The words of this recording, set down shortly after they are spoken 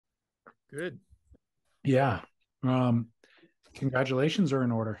Good. Yeah. Congratulations are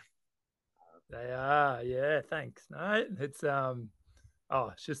in order. They are. Yeah. Thanks. No,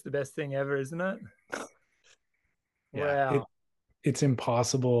 it's just the best thing ever, isn't it? Yeah. Wow. It's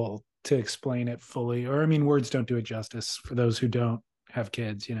impossible to explain it fully. Or I mean, words don't do it justice for those who don't have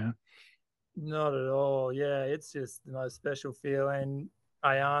kids. Not at all. Yeah. It's just the most special feeling.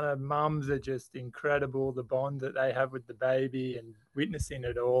 Ayana, mums are just incredible. The bond that they have with the baby and witnessing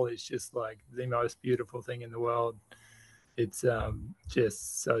it all is just like the most beautiful thing in the world. It's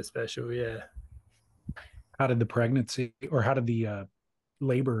just so special. Yeah. How did the pregnancy or how did the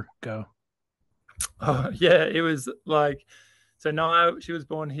labor go? Oh, yeah. It was like, so Naya, she was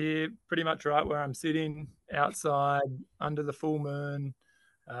born here pretty much right where I'm sitting outside under the full moon.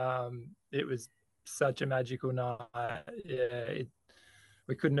 It was such a magical night. Yeah,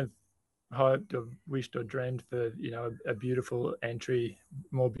 we couldn't have hoped or wished or dreamed for, a beautiful entry,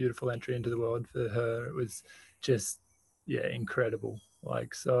 more beautiful entry into the world for her. It was just, yeah, incredible.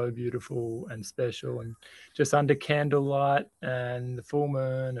 Like so beautiful and special and just under candlelight and the full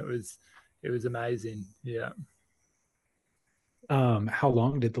moon. It was amazing. Yeah. How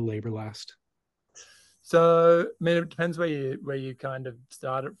long did the labor last? So, I mean, it depends where you kind of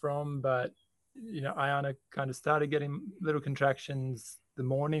start it from, but Ayana kind of started getting little contractions the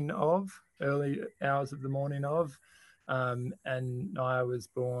morning of, early hours of the morning of, and Naya was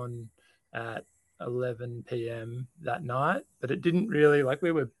born at 11 p.m. that night. But it didn't really, like,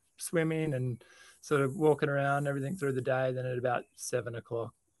 we were swimming and sort of walking around everything through the day. Then at about 7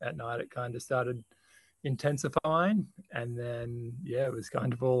 o'clock at night, it kind of started intensifying, and then yeah, it was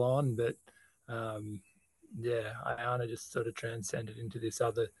kind of all on, but. Um, yeah, Ayana just sort of transcended into this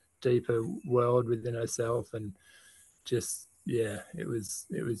other deeper world within herself, and just yeah, it was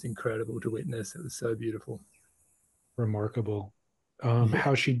incredible to witness. It was so beautiful. Remarkable. Yeah,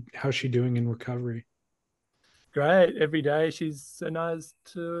 How's she doing in recovery? great. Every day she's a nice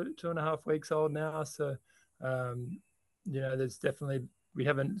 2.5 weeks old now, so um, there's definitely we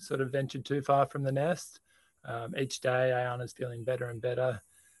haven't sort of ventured too far from the nest. Each day, Ayana's feeling better and better.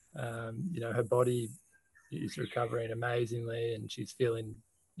 Her body is recovering amazingly, and she's feeling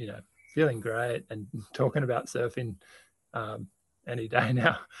great and talking about surfing um, any day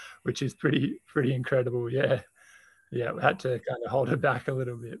now, which is pretty incredible. Yeah, yeah, we had to kind of hold her back a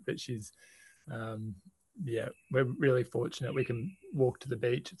little bit, but she's um, yeah, we're really fortunate. We can walk to the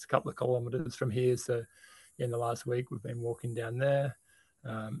beach. It's a couple of kilometers from here, so in the last week we've been walking down there,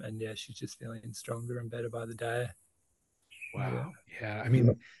 and yeah, she's just feeling stronger and better by the day. Yeah. Wow. Yeah. I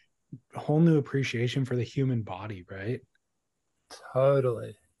mean, a whole new appreciation for the human body, right?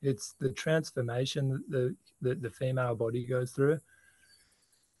 Totally. It's the transformation that the female body goes through.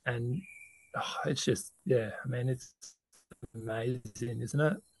 And it's just, yeah, I mean, it's amazing, isn't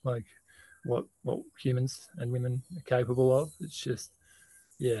it? Like what humans and women are capable of. It's just,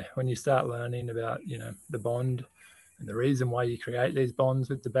 yeah, when you start learning about, the bond and the reason why you create these bonds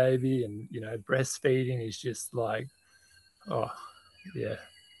with the baby, and, breastfeeding is just like, oh, yeah,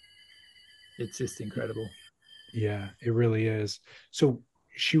 it's just incredible. Yeah, it really is. So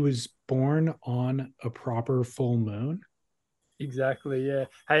she was born on a proper full moon. Exactly. Yeah.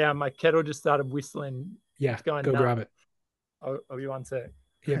 Hey, my kettle just started whistling. Yeah, It's going go nuts. grab it. Oh, you one sec.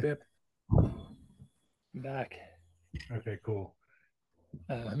 Yep, yep. Back. Okay, cool.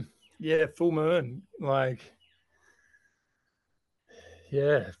 Um, yeah, full moon. Like,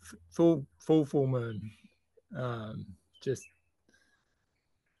 yeah, full moon. Um, just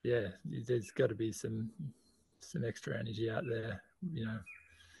yeah, there's got to be some extra energy out there.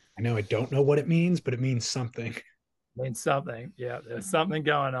 I know I don't know what it means, but it means something. Means something. Yeah, there's something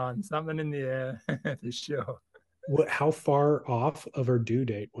going on, something in the air for sure. What? How far off of her due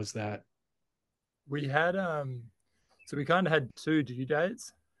date was that? We had so we kind of had two due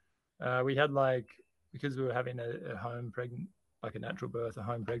dates. We had like, because we were having a home pregnant, like a natural birth, a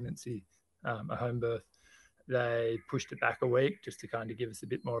home pregnancy, a home birth. They pushed it back a week just to kind of give us a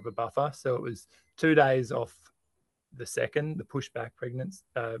bit more of a buffer. So it was 2 days off the pushback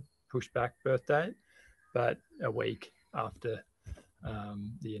pushback birth date, but a week after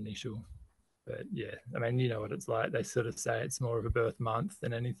the initial. But yeah, I mean, you know what it's like. They sort of say it's more of a birth month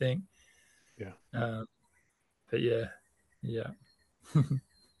than anything. Yeah. Um, but yeah, yeah.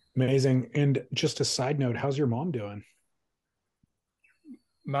 Amazing. And just a side note, how's your mom doing?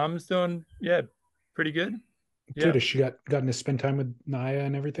 Mum's doing, yeah, pretty good. Good. Yeah, Has she gotten to spend time with Naya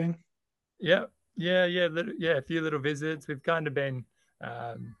and everything? yeah, yeah, yeah. A few little visits. We've kind of been,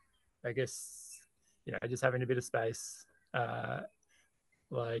 um, I guess, just having a bit of space, uh,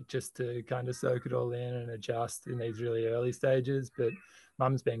 like just to kind of soak it all in and adjust in these really early stages. But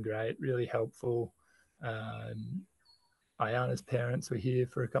Mum's been great, really helpful. Ayana's parents were here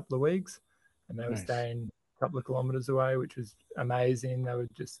for a couple of weeks, and they were Nice. staying a couple of kilometers away, which was amazing. They were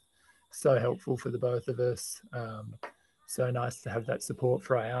just so helpful for the both of us. So nice to have that support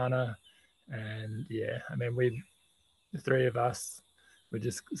for Ayana. And yeah, I mean, the three of us were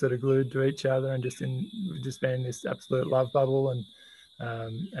just sort of glued to each other, and we've just been in this absolute love bubble. And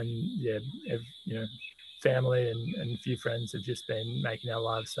yeah, you know, family and a few friends have just been making our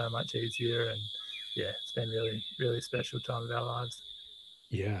lives so much easier. And yeah, it's been really, really special time of our lives.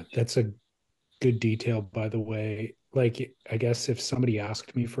 Yeah, that's a good detail, by the way. Like, I guess if somebody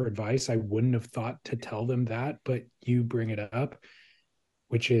asked me for advice, I wouldn't have thought to tell them that, but you bring it up,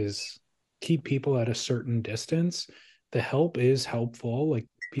 which is keep people at a certain distance. The help is helpful, like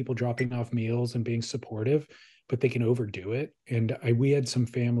people dropping off meals and being supportive, but they can overdo it. And we had some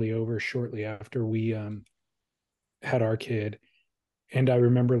family over shortly after we had our kid, and I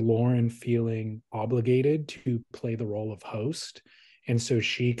remember Lauren feeling obligated to play the role of host. And so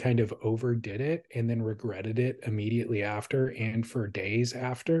she kind of overdid it and then regretted it immediately after and for days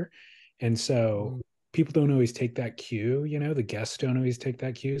after. And so Mm, people don't always take that cue, the guests don't always take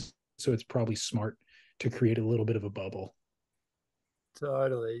that cue. So it's probably smart to create a little bit of a bubble.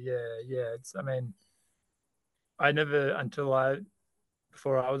 totally. Yeah. Yeah. I mean, I never,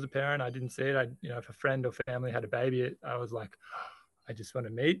 before I was a parent, I didn't see it. If a friend or family had a baby, I was like, I just want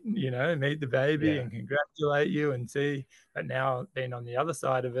to meet the baby Yeah. and congratulate you and see. But now being on the other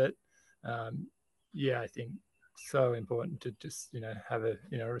side of it, um, yeah, I think so important to just, have a,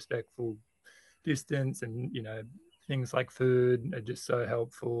 respectful distance, and, things like food are just so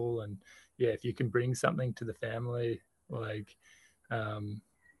helpful. And yeah, if you can bring something to the family, like, um,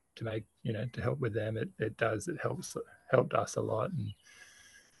 to make, to help with them, it helped us a lot. And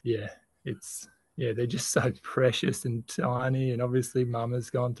yeah, it's they're just so precious and tiny. And obviously mum has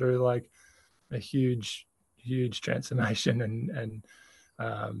gone through like a huge transformation. And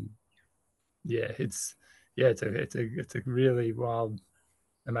um yeah, it's a really wild,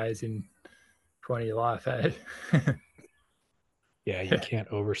 amazing 20 life, eh? Yeah. You Yeah, can't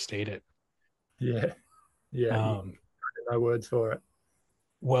overstate it. yeah, yeah, you Um, no words for it.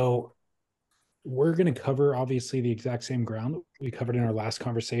 well, we're going to cover obviously the exact same ground that we covered in our last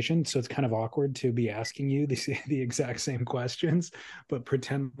conversation. So it's kind of awkward to be asking you the exact same questions, but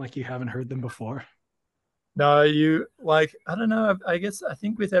pretend like you haven't heard them before. No, you like, I don't know, I guess I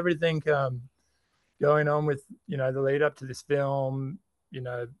think with everything going on with, the lead up to this film, you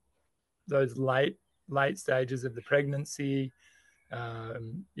know those late stages of the pregnancy.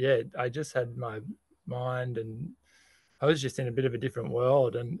 Yeah, I just had my mind, and I was just in a bit of a different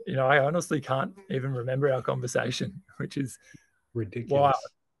world. And I honestly can't even remember our conversation, which is wild. Ridiculous.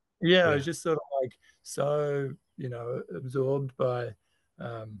 Yeah, I was Yeah. just sort of like so absorbed by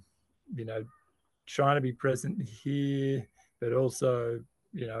um, you know trying to be present here, but also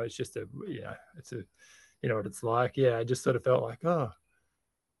it's just it's a what it's like. Yeah, I just sort of felt like, oh,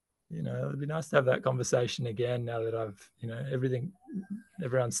 it'd be nice to have that conversation again now that I've,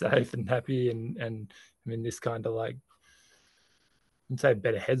 everyone's safe and happy, and I'm in this kind of like, I wouldn't say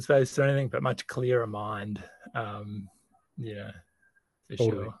better headspace or anything, but much clearer mind. Um, yeah, for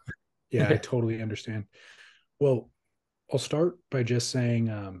Totally. sure. Yeah, I Yeah. totally understand. Well, I'll start by just saying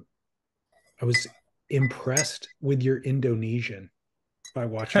I was impressed with your Indonesian by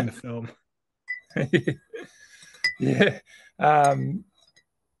watching the film. Yeah. Um,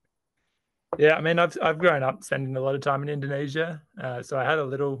 yeah. I mean, I've grown up spending a lot of time in Indonesia, so I had a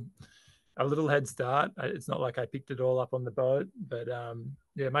little head start. It's not like I picked it all up on the boat, but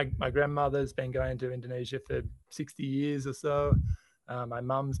yeah, my grandmother's been going to Indonesia for 60 years or so. My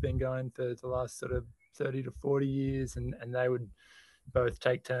mum's been going for the last sort of 30 to 40 years, and they would both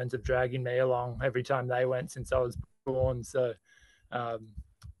take turns of dragging me along every time they went since I was born. So, um,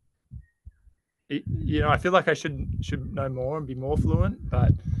 I feel like I should know more and be more fluent,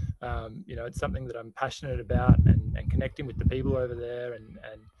 but it's something that I'm passionate about, and connecting with the people over there, and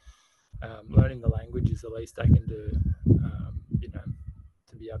learning the language is the least I can do.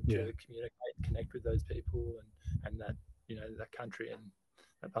 To be able Yeah. to communicate, connect with those people, and that that country and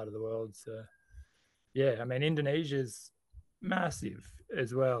that part of the world. So yeah, I mean, Indonesia's massive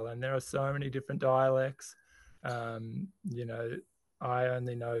as well, and there are so many different dialects. Um, you know, I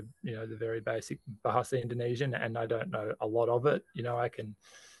only know the very basic Bahasa Indonesian, and I don't know a lot of it. I can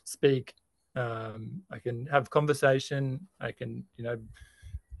speak, I can have conversation, I can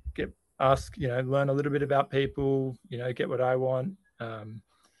get ask learn a little bit about people, get what I want,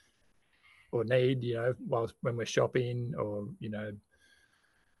 or need, whilst when we're shopping, or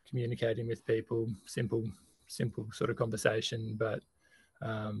communicating with people, simple sort of conversation. But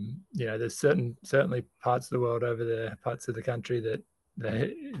There's certainly parts of the world over there, parts of the country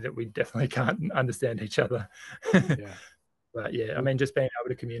that we definitely can't understand each other. Yeah. But yeah, I mean, just being able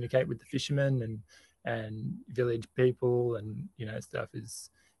to communicate with the fishermen and village people and stuff is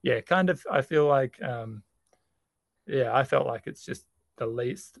kind of, I feel like I felt like it's just the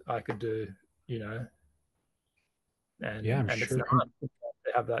least I could do, Yeah, I'm and it's sure. nice to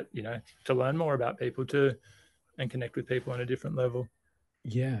have that, to learn more about people too and connect with people on a different level.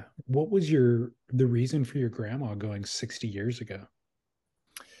 Yeah. What was the reason for your grandma going 60 years ago?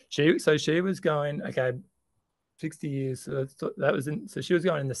 She was going, okay, 60 years. So so she was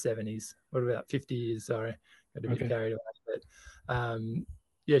going in the 70s. What about 50 years? Sorry, got a bit Okay. carried away.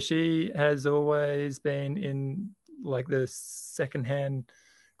 But she has always been in like the secondhand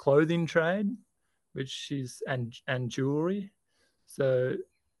clothing trade, which and jewelry. So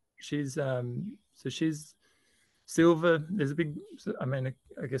she's silver. There's a big, I mean,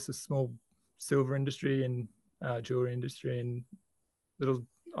 I guess a small silver industry and jewelry industry in little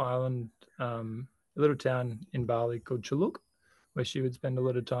island, a little town in Bali called Chuluk, where she would spend a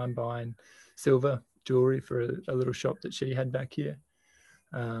lot of time buying silver jewelry for a little shop that she had back here.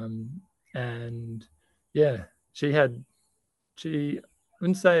 And yeah, she I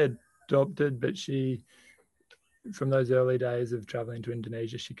wouldn't say adopted, but from those early days of traveling to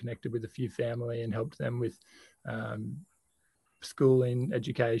Indonesia, she connected with a few family and helped them with um, schooling,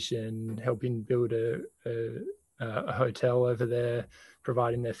 education, helping build a hotel over there,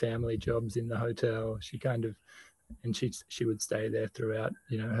 providing their family jobs in the hotel. She would stay there throughout,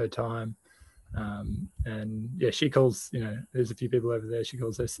 her time. And she calls, there's a few people over there. She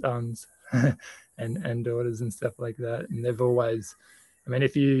calls their sons and daughters and stuff like that. And they've always, I mean,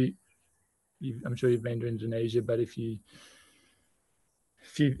 I'm sure you've been to Indonesia, but if you've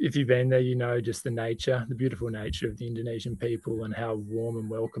been there, just the beautiful nature of the Indonesian people and how warm and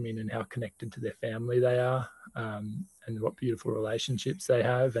welcoming and how connected to their family they are, and what beautiful relationships they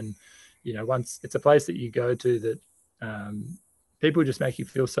have. And once it's a place that you go to that people just make you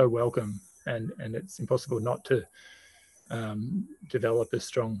feel so welcome, and it's impossible not to develop a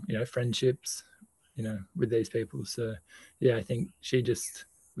strong friendships with these people. So I think she just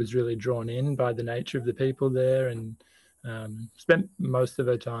was really drawn in by the nature of the people there, and spent most of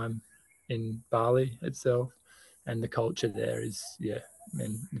her time in Bali itself, and the culture there is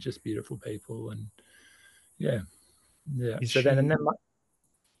just beautiful people. And Is so then and she then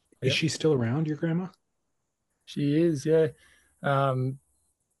is she still around, your grandma? she is um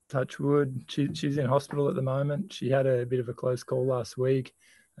touch wood, she's in hospital at the moment. She had a bit of a close call last week.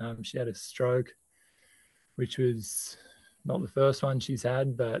 She had a stroke, which was not the first one she's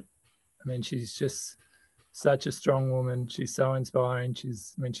had, but I mean, she's just such a strong woman. She's so inspiring.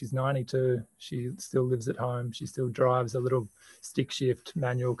 She's 92. She still lives at home. She still drives a little stick shift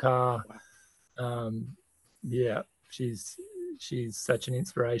manual car. Yeah, she's such an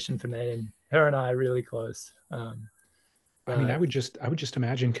inspiration for me, and her and I are really close. I mean, But I would just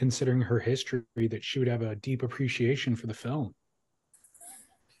imagine, considering her history, that she would have a deep appreciation for the film.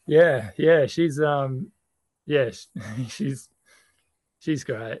 yeah, yeah, she's great.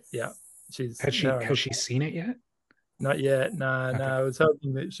 Yeah, she's her and I, Has she seen it yet? not yet. No, Okay. I was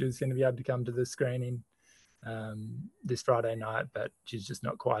hoping that she was going to be able to come to the screening this Friday night, but she's just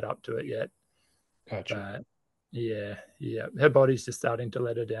not quite up to it yet. Gotcha. But yeah, her body's just starting to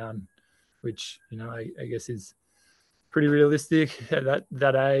let her down, which I guess is pretty realistic at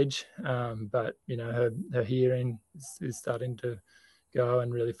that age. But her hearing is starting to go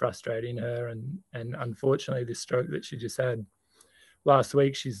and really frustrating her, and unfortunately, this stroke that she just had last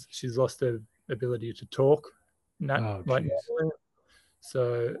week, she's lost her ability to talk. Not Oh, like geez.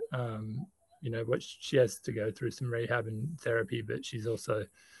 so. What she has to go through some rehab and therapy, but she's also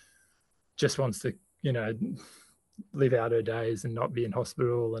just wants to live out her days and not be in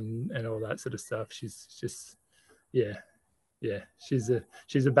hospital and all that sort of stuff. She's just yeah she's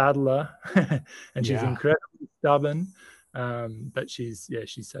a battler and she's Yeah. incredibly stubborn, but she's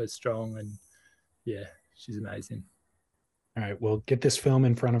so strong, and she's amazing. All right. Well, get this film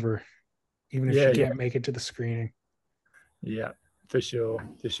in front of her, even if she Yeah, can't make it to the screening. yeah, for sure,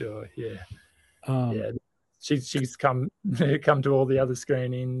 yeah. Um, Yeah, she's come come to all the other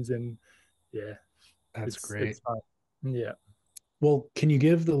screenings, and yeah, that's it's great. fun. Yeah. Well, can you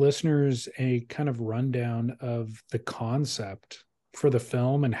give the listeners a kind of rundown of the concept for the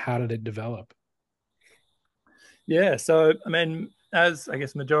film and how did it develop? Yeah, so I mean, as I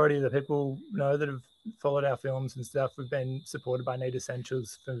guess majority of the people know that have followed our films and stuff, we've been supported by Need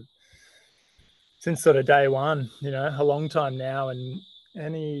Essentials since sort of day one, a long time now. And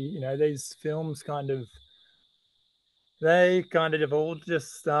these films kind of They kind of all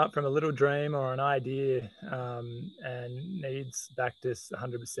just start from a little dream or an idea, and needs backed us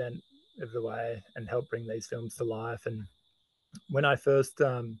 100% of the way and help bring these films to life. And when I first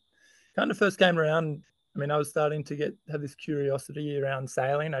first came around, I mean, I was starting to have this curiosity around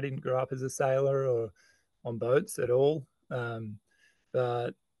sailing. I didn't grow up as a sailor or on boats at all,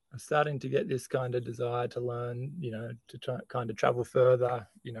 but I'm starting to get this kind of desire to learn, to try kind of travel further,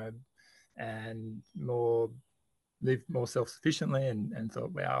 and live more self-sufficiently, and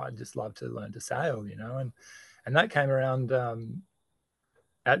thought, wow, I'd just love to learn to sail, and that came around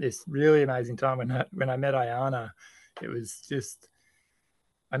at this really amazing time when I met Ayana. It was just,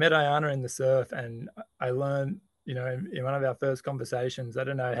 I met Ayana in the surf, and I learned, in one of our first conversations, I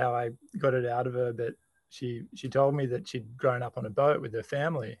don't know how I got it out of her, but she told me that she'd grown up on a boat with her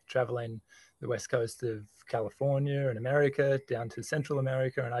family, traveling the west coast of California and America down to Central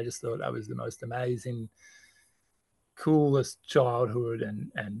America, and I just thought that was the most amazing, coolest childhood,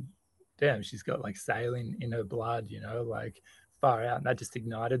 and damn, she's got like sailing in her blood, like far out, and that just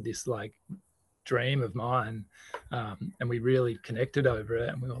ignited this like dream of mine, and we really connected over it,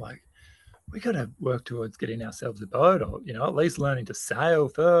 and we were like, we got to work towards getting ourselves a boat, or at least learning to sail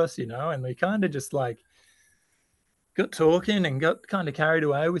first, and we kind of just like got talking and got kind of carried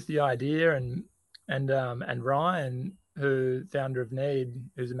away with the idea, and Ryan, who founder of Need,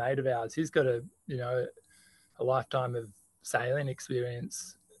 who's a mate of ours, he's got a lifetime of sailing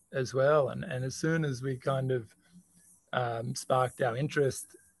experience as well, and as soon as we kind of sparked our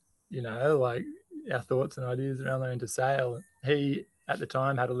interest, like our thoughts and ideas around learning to sail, he at the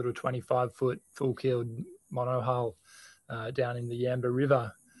time had a little 25-foot full-keeled monohull down in the Yamba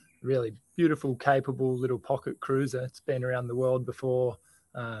River, really beautiful, capable little pocket cruiser. It's been around the world before,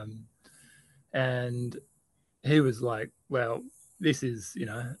 and he was like, well, this is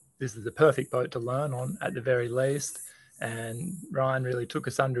the perfect boat to learn on at the very least. And Ryan really took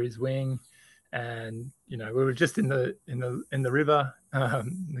us under his wing, and we were just in the river,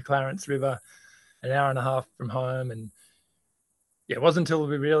 the Clarence River, an hour and a half from home. And yeah, it wasn't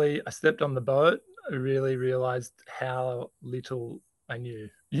until I stepped on the boat, I really realized how little I knew,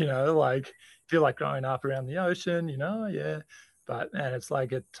 like I feel like growing up around the ocean, yeah. But man, it's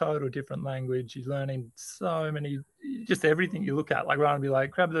like a total different language. You're learning so many, just everything you look at. Like Ryan would be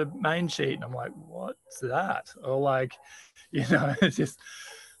like, grab the main sheet. And I'm like, what's that? Or like, it's just,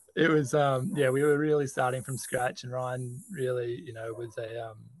 it was, we were really starting from scratch. And Ryan really,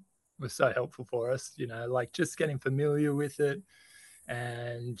 was so helpful for us, like just getting familiar with it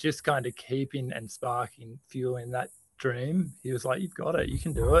and just kind of keeping and sparking, fueling that dream. He was like, you've got it, you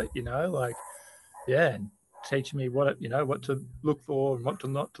can do it, like, yeah. And teaching me what to look for and what to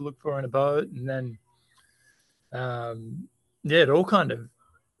not to look for in a boat. And then, it all kind of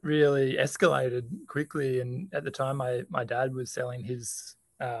really escalated quickly. And at the time, my dad was selling his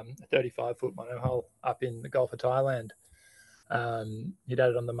 35-foot monohull up in the Gulf of Thailand. He'd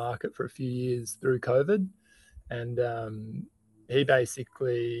had it on the market for a few years through COVID, and he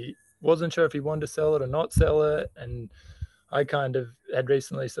basically wasn't sure if he wanted to sell it or not sell it. And I kind of had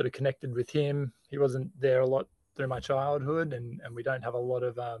recently sort of connected with him. He wasn't there a lot through my childhood, and we don't have a lot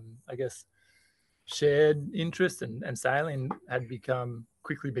of, I guess, shared interest, and sailing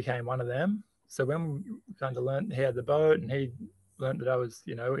quickly became one of them. So when we kind of learned he had the boat and he learned that I was,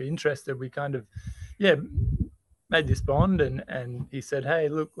 interested, we kind of, made this bond, and he said, hey,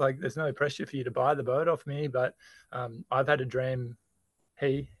 look, like there's no pressure for you to buy the boat off me, but I've had a dream.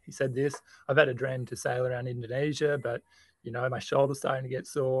 He said this, I've had a dream to sail around Indonesia, but my shoulder's starting to get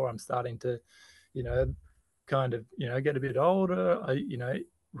sore. I'm starting to, kind of, get a bit older.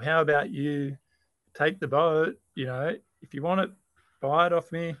 How about you take the boat? If you want it, buy it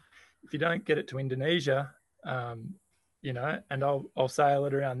off me. If you don't, get it to Indonesia, and I'll sail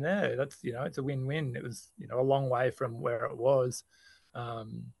it around there. That's, it's a win-win. It was, a long way from where it was.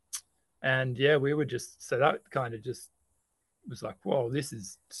 And yeah, we were just, so that kind of just was like, whoa, this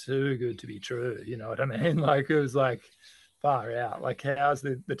is too good to be true. You know what I mean? Like, it was like far out. Like, how's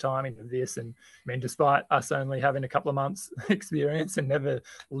the timing of this? And I mean, despite us only having a couple of months experience and never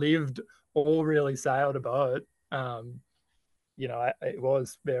lived or really sailed a boat, it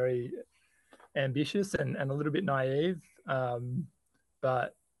was very ambitious and a little bit naive.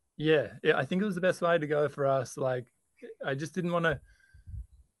 But yeah, I think it was the best way to go for us. Like, I just didn't want to,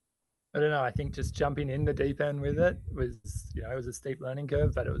 I don't know, I think just jumping in the deep end with it was, it was a steep learning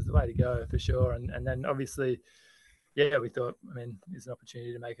curve, but it was the way to go for sure. And then obviously, yeah, we thought, I mean, there's an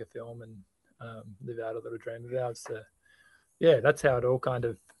opportunity to make a film and live out a little dream of ours. So yeah, that's how it all kind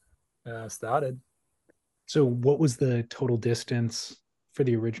of started. So what was the total distance for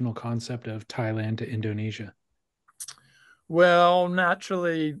the original concept of Thailand to Indonesia? Well,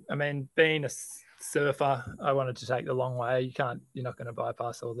 naturally, I mean, being a surfer, I wanted to take the long way. You're not going to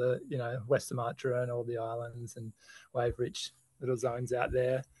bypass all the, West Sumatra and all the islands and wave-rich little zones out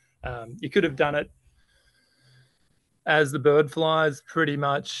there. You could have done it as the bird flies pretty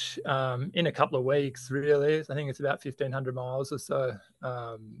much in a couple of weeks, really. I think it's about 1,500 miles or so.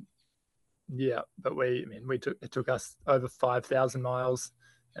 Yeah, but it took us over 5,000 miles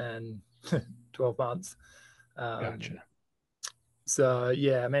and 12 months. Gotcha. So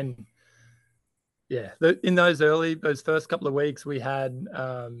yeah, I mean, yeah, in those first couple of weeks, we had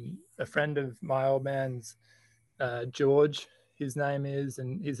a friend of my old man's, George, his name is,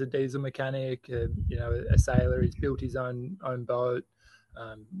 and he's a diesel mechanic, a sailor. He's built his own boat,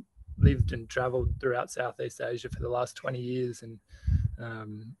 um, lived and traveled throughout Southeast Asia for the last 20 years. And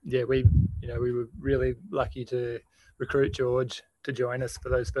yeah, we were really lucky to recruit George to join us for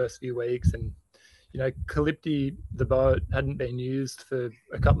those first few weeks. And, Calypte, the boat, hadn't been used for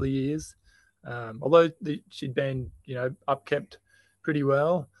a couple of years, although she'd been, upkept pretty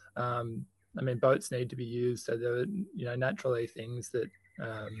well. I mean, boats need to be used, so there were, naturally things that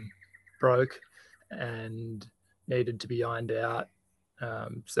broke and needed to be ironed out.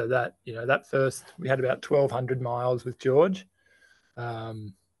 So that, that first, we had about 1,200 miles with George.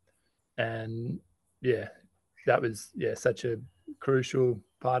 And yeah, that was, such a crucial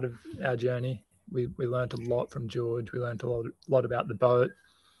part of our journey. We learned a lot from George. We learned a lot about the boat,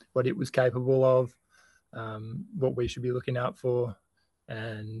 what it was capable of, what we should be looking out for.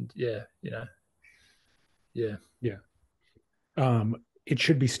 And yeah. It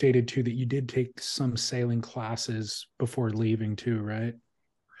should be stated too that you did take some sailing classes before leaving too, right?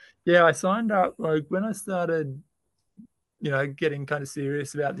 Yeah, I signed up, like, when I started, getting kind of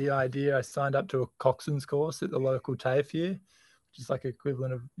serious about the idea. I signed up to a coxswain's course at the local TAFE here, which is like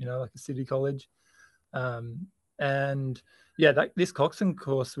equivalent of, like a city college. And yeah, this coxswain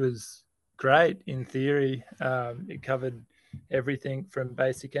course was great in theory. It covered everything from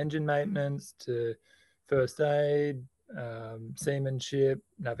basic engine maintenance to first aid, seamanship,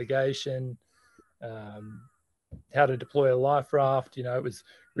 navigation, how to deploy a life raft. It was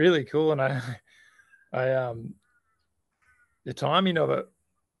really cool. And I the timing of it,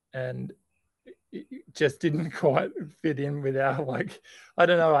 and it just didn't quite fit in with our, like, I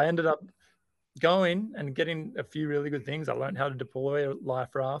don't know. I ended up going and getting a few really good things. I learned how to deploy a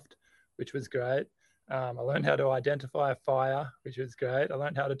life raft, which was great. I learned how to identify a fire, which was great. I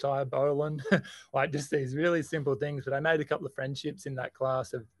learned how to tie a bowline, like just these really simple things. But I made a couple of friendships in that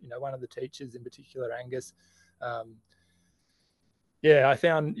class of, one of the teachers in particular, Angus. Yeah, I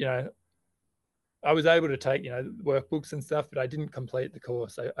found, I was able to take, workbooks and stuff, but I didn't complete the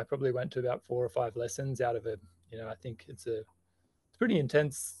course. I probably went to about 4 or 5 lessons out of it. I think it's pretty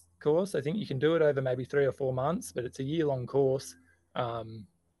intense course. I think you can do it over maybe 3 or 4 months, but it's a year-long course.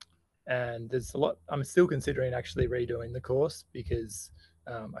 And there's a lot. I'm still considering actually redoing the course because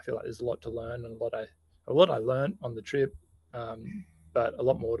I feel like there's a lot to learn, and a lot I learned on the trip, but a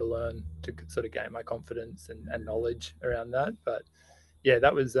lot more to learn to sort of gain my confidence and knowledge around that. But yeah,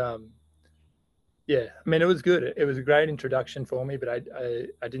 that was yeah. I mean, it was good. It was a great introduction for me, but I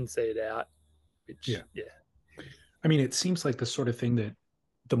didn't see it out. Which yeah. I mean, it seems like the sort of thing that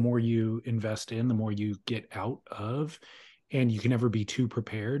the more you invest in, the more you get out of, and you can never be too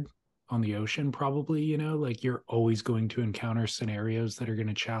prepared on the ocean, probably. Like, you're always going to encounter scenarios that are going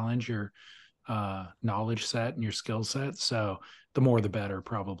to challenge your knowledge set and your skill set. So the more the better,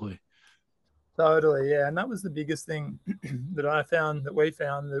 probably. Totally, yeah. And that was the biggest thing that we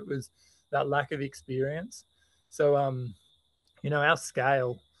found, that was that lack of experience. So our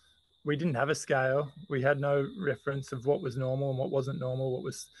scale, we didn't have a scale. We had no reference of what was normal and what wasn't normal,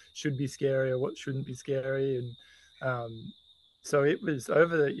 what should be scary or what shouldn't be scary. And so it was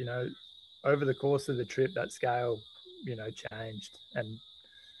over the course of the trip, that scale, changed. And,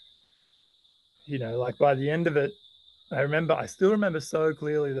 like, by the end of it, I still remember so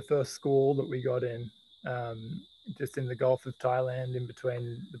clearly the first squall that we got in, just in the Gulf of Thailand, in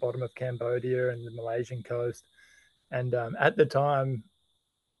between the bottom of Cambodia and the Malaysian coast. And at the time,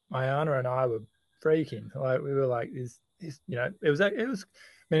 Mayana and I were freaking. Like, we were like, it was,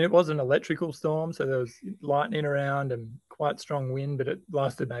 I mean, it was an electrical storm, so there was lightning around and quite strong wind, but it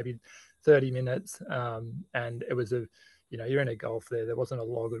lasted maybe 30 minutes. And it was you're in a gulf there. There wasn't a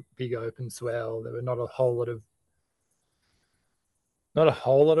lot of big open swell. There were not a whole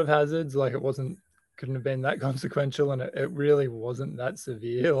lot of hazards. Like, couldn't have been that consequential, and it really wasn't that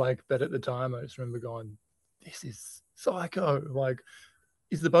severe. Like, but at the time, I just remember going, this is psycho. Like,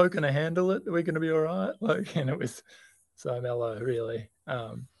 is the boat going to handle it? Are we going to be all right? Like, and it was so mellow, really.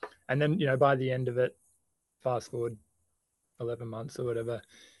 And then, by the end of it, fast forward 11 months or whatever,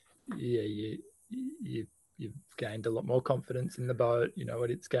 you've gained a lot more confidence in the boat. You know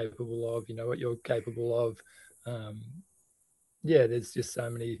what it's capable of. You know what you're capable of. There's just so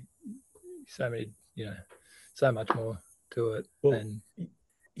many, so much more to it. Well, And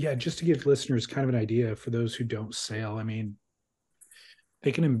yeah, just to give listeners kind of an idea for those who don't sail, I mean,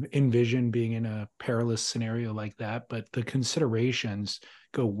 they can envision being in a perilous scenario like that, but the considerations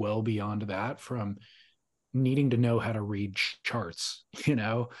go well beyond that, from needing to know how to read charts,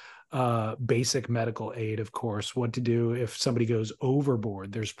 basic medical aid, of course, what to do if somebody goes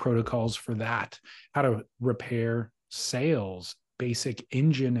overboard. There's protocols for that, how to repair sails, basic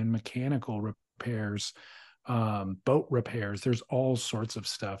engine and mechanical repairs, boat repairs. There's all sorts of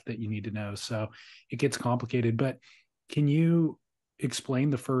stuff that you need to know. So it gets complicated, but can you explain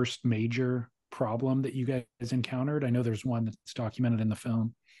the first major problem that you guys encountered? I know there's one that's documented in the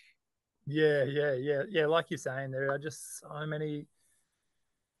film. Yeah. Like you're saying, there are just so many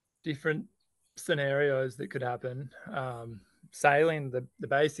different scenarios that could happen. Sailing, the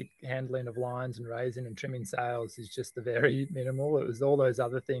basic handling of lines and raising and trimming sails is just the very minimal. It was all those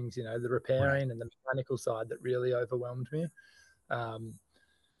other things, the repairing and the mechanical side that really overwhelmed me.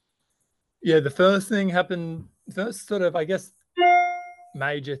 The first thing happened, first sort of, I guess,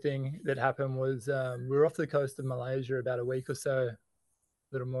 major thing that happened was we were off the coast of Malaysia about a week or so, a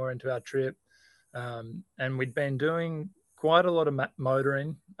little more into our trip. And we'd been doing quite a lot of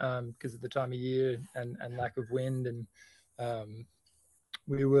motoring because of the time of year and lack of wind. And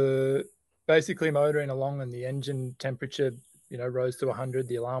we were basically motoring along, and the engine temperature, rose to 100.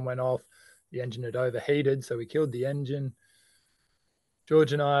 The alarm went off. The engine had overheated, so we killed the engine.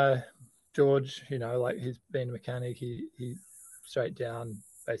 George, like he's been a mechanic, he straight down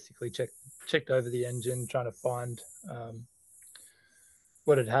basically checked over the engine, trying to find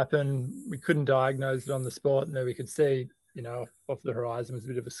what had happened. We couldn't diagnose it on the spot, and then we could see, off the horizon was a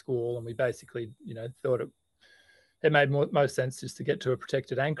bit of a squall, and we basically, thought it made most sense just to get to a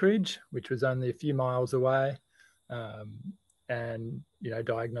protected anchorage, which was only a few miles away, and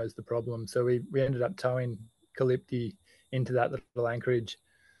diagnose the problem. So we ended up towing Calypte into that little anchorage.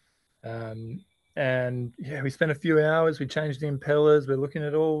 We spent a few hours. We changed the impellers. We're looking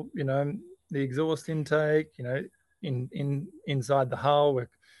at all, the exhaust intake, inside the hull.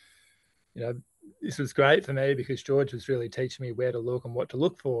 This was great for me because George was really teaching me where to look and what to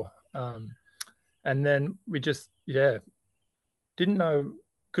look for. And then we just, didn't know,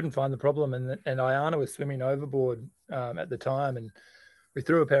 couldn't find the problem. And Ayana was swimming overboard at the time, and we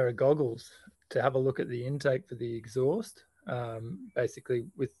threw a pair of goggles to have a look at the intake for the exhaust. Basically,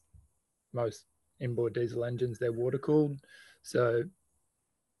 with most inboard diesel engines, they're water cooled. So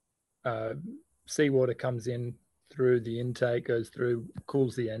seawater comes in through the intake, goes through,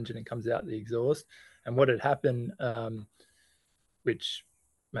 cools the engine, and comes out the exhaust. And what had happened, which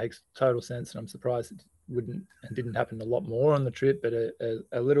makes total sense, and I'm surprised it didn't happen a lot more on the trip, but a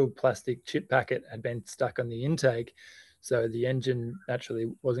little plastic chip packet had been stuck on the intake. So the engine naturally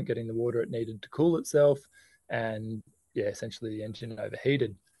wasn't getting the water it needed to cool itself. And essentially the engine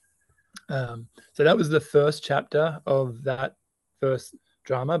overheated. So that was the first chapter of that first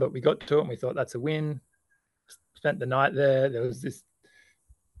drama, but we got to it and we thought that's a win. Spent the night there. There was this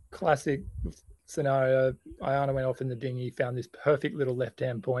classic scenario. Ayana went off in the dinghy, found this perfect little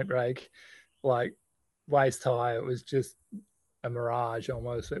left-hand point break, like waist high. It was just a mirage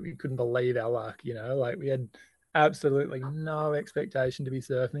almost. We couldn't believe our luck, like we had absolutely no expectation to be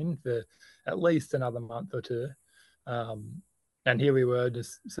surfing for at least another month or two. And here we were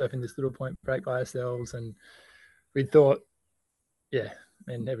just surfing this little point break by ourselves, and we thought,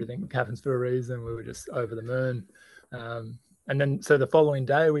 everything happens for a reason. We were just over the moon. And then, so the following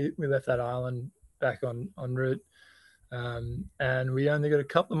day, we left that island back en route, and we only got a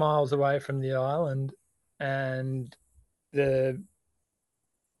couple of miles away from the island, and the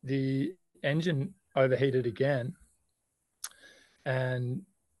engine overheated again, and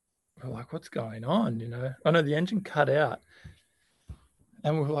we're like, what's going on? I know the engine cut out,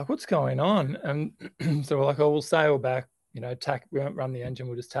 and we were like, what's going on? And so we're like, oh, we'll sail back, tack. We won't run the engine.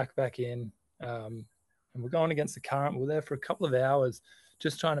 We'll just tack back in. And we're going against the current. We're there for a couple of hours,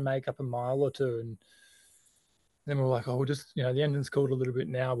 just trying to make up a mile or two. And then we're like, oh, we'll just, the engine's cooled a little bit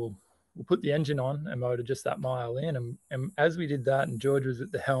now. We'll put the engine on and motor just that mile in. And as we did that, and George was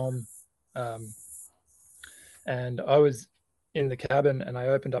at the helm, and I was in the cabin, and I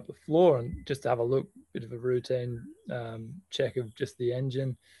opened up the floor and just to have a look, bit of a routine check of just the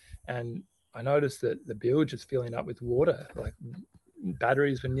engine. And I noticed that the bilge was filling up with water, like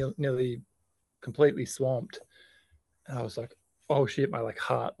batteries were nearly completely swamped. And I was like, oh shit, my like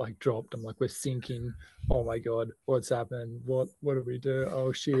heart like dropped. I'm like, we're sinking. Oh my God, what's happened? What do we do?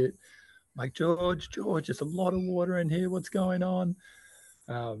 Oh shit. I'm like, George, there's a lot of water in here. What's going on?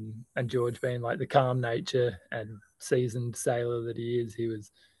 And George, being like the calm nature and seasoned sailor that he is,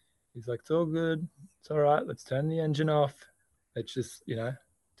 he's like, it's all good. It's all right. Let's turn the engine off. Let's just,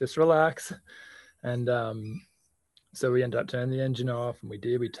 just relax. And so we ended up turning the engine off, and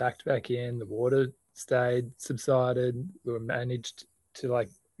we tacked back in. The water stayed, subsided. We managed to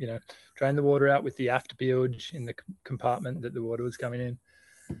drain the water out with the aft bilge in the compartment that the water was coming in.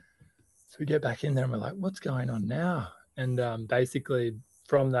 So we get back in there and we're like, what's going on now? And basically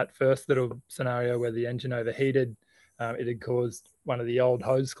from that first little scenario where the engine overheated, it had caused one of the old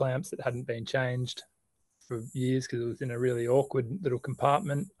hose clamps that hadn't been changed for years because it was in a really awkward little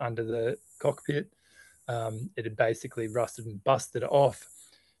compartment under the cockpit. It had basically rusted and busted off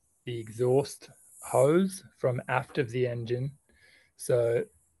the exhaust hose from aft of the engine. So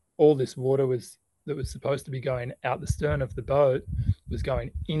all this water that was supposed to be going out the stern of the boat was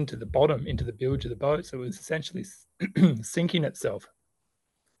going into the bottom, into the bilge of the boat. So it was essentially sinking itself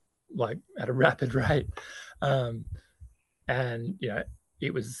like at a rapid rate. And,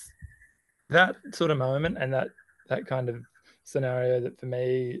 it was that sort of moment and that kind of scenario that for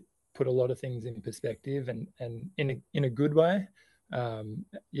me put a lot of things in perspective and in a good way.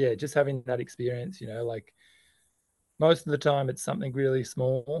 Just having that experience, like most of the time it's something really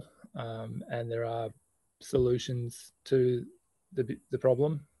small, and there are solutions to the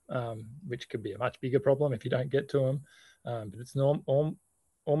problem, which could be a much bigger problem if you don't get to them. But it's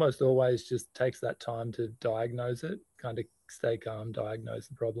almost always just takes that time to diagnose it, kind of stay calm, diagnose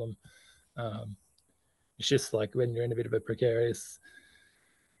the problem. It's just like when you're in a bit of a precarious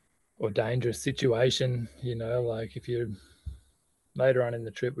or dangerous situation, like if you're later on in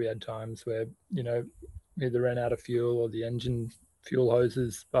the trip, we had times where, either ran out of fuel or the engine fuel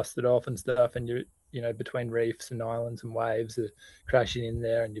hoses busted off and stuff. And you're, between reefs and islands and waves are crashing in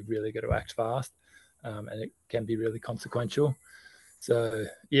there and you've really got to act fast. And it can be really consequential. So,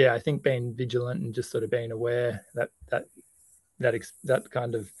 I think being vigilant and just sort of being aware that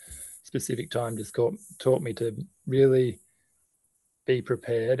kind of specific time just taught me to really be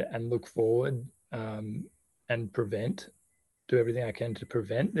prepared and look forward, and do everything I can to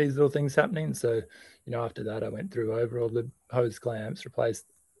prevent these little things happening. So, after that, I went through over all the hose clamps, replaced,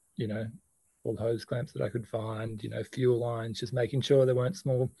 all the hose clamps that I could find, fuel lines, just making sure there weren't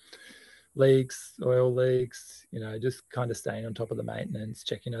small leaks, oil leaks, just kind of staying on top of the maintenance,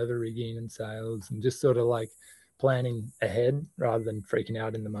 checking over rigging and sails, and just sort of like planning ahead rather than freaking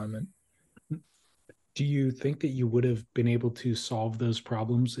out in the moment. Do you think that you would have been able to solve those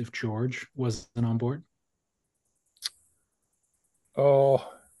problems if George wasn't on board? Oh,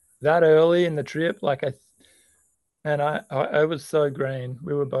 that early in the trip, I was so green.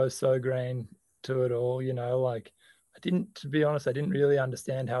 We were both so green to it all, like to be honest, I didn't really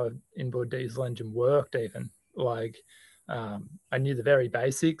understand how an inboard diesel engine worked even. Like, I knew the very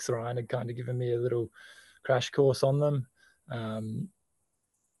basics. Ryan had kind of given me a little crash course on them. I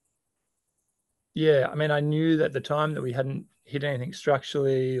knew that at the time that we hadn't hit anything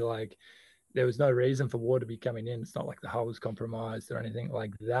structurally, like there was no reason for water to be coming in. It's not like the hull was compromised or anything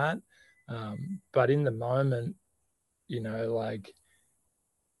like that. But in the moment,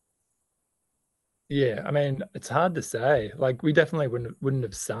 it's hard to say. Like we definitely wouldn't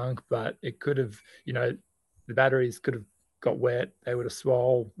have sunk, but it could have, the batteries could have got wet. They would have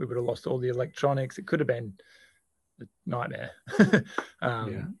swole. We would have lost all the electronics. It could have been a nightmare.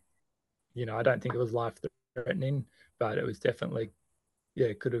 I don't think it was life threatening, but it was definitely,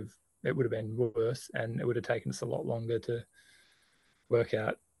 it would have been worse, and it would have taken us a lot longer to work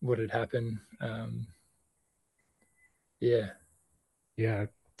out what had happened. Yeah, it's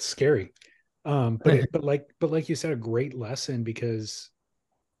scary. But like you said, a great lesson, because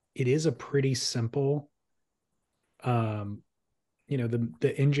it is a pretty simple, the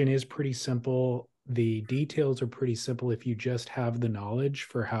engine is pretty simple. The details are pretty simple if you just have the knowledge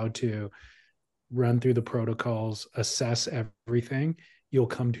for how to run through the protocols, assess everything, you'll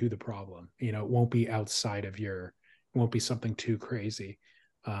come to the problem. It won't be it won't be something too crazy.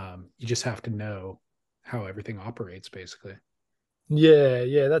 You just have to know how everything operates, basically.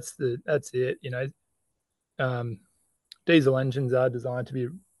 Yeah, that's it. Diesel engines are designed to be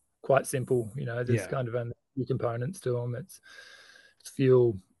quite simple. There's kind of only few components to them. It's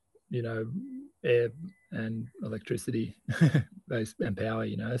fuel, air and electricity and power.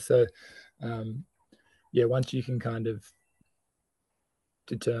 So once you can kind of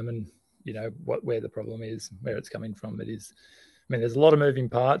determine, where the problem is, where it's coming from, it is. There's a lot of moving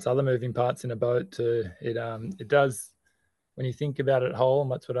parts, other moving parts in a boat too. It does when you think about it whole,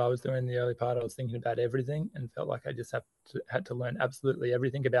 and that's what I was doing in the early part, I was thinking about everything and felt like I just had to learn absolutely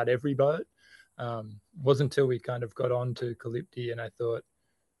everything about every boat. It wasn't until we kind of got on to Calypte and I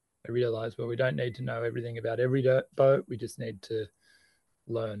realized, well, we don't need to know everything about every boat. We just need to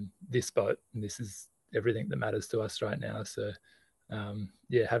learn this boat, and this is everything that matters to us right now. So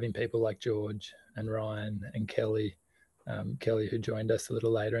yeah, having people like George and Ryan and Kelly, Kelly who joined us a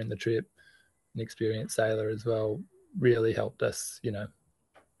little later in the trip, an experienced sailor as well, really helped us, you know,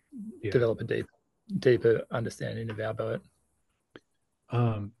 develop a deeper understanding of our boat.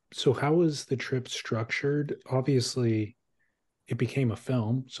 So how was the trip structured? Obviously, it became a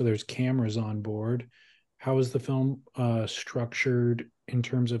film, so there's cameras on board. How was the film structured in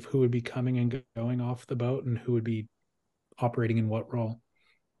terms of who would be coming and going off the boat and who would be operating in what role?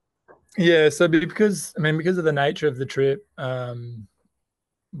 Yeah, so because of the nature of the trip,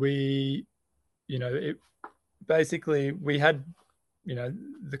 we, you know, basically we had, you know,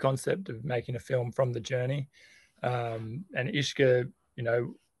 the concept of making a film from the journey, and Ishka, you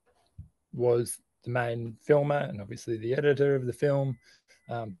know, was the main filmer and obviously the editor of the film.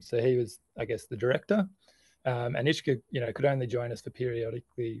 So he was, I guess, the director. And Ishka, you know, could only join us for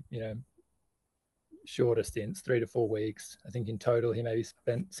periodically, you know, shorter stints, 3 to 4 weeks. I think in total he maybe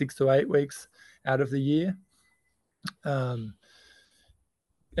spent 6 to 8 weeks out of the year.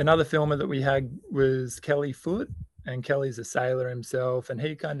 Another filmer that we had was Kelly Foote, and Kelly's a sailor himself, and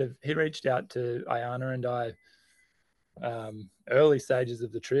he reached out to Ayana and I early stages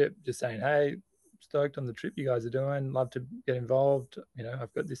of the trip, just saying, hey, stoked on the trip you guys are doing, love to get involved, you know,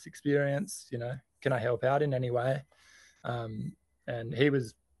 I've got this experience, you know, can I help out in any way? And he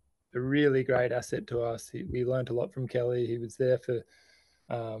was a really great asset to us. We learned a lot from Kelly. He was there for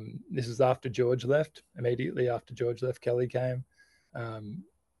this was after George left. Immediately after George left, Kelly came.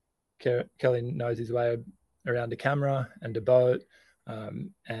 Kelly knows his way around a camera and a boat,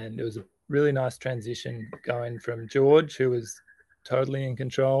 and it was a really nice transition going from George, who was totally in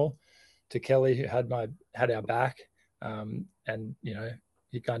control, to Kelly, who had our back, and you know,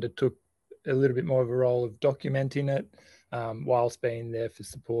 he kind of took a little bit more of a role of documenting it, whilst being there for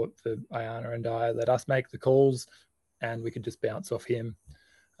support for Ayana and I. Let us make the calls, and we could just bounce off him.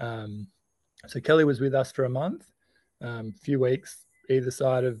 So Kelly was with us for a month, a few weeks either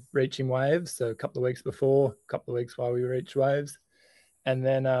side of reaching waves. So a couple of weeks before, a couple of weeks while we reached waves, and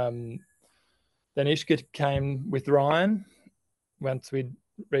then Ishka came with Ryan. Once we'd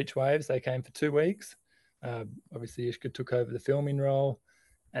reached waves, they came for 2 weeks. Obviously, Ishka took over the filming role,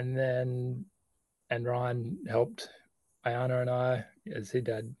 and Ryan helped Ayana and I, as he'd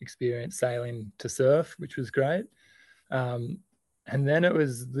had experience sailing to surf, which was great. And then it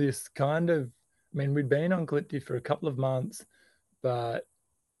was this kind of, I mean, we'd been on Calypte for a couple of months, but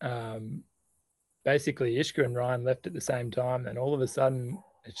basically Ishka and Ryan left at the same time, and all of a sudden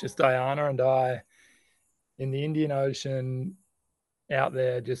it's just Ayana and I in the Indian Ocean, out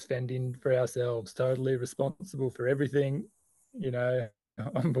there just fending for ourselves, totally responsible for everything, you know,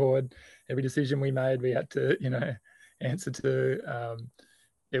 on board. Every decision we made, we had to, you know, answer to.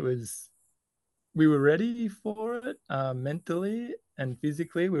 We were ready for it, mentally and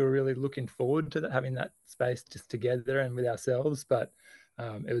physically. We were really looking forward to that, having that space just together and with ourselves. But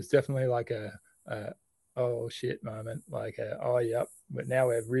it was definitely like a oh shit moment, like oh yep, but now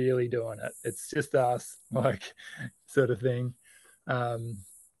we're really doing it. It's just us, like, sort of thing.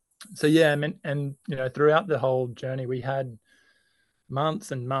 So yeah, and you know, throughout the whole journey, we had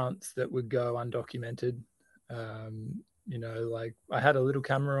months and months that would go undocumented. You know, like I had a little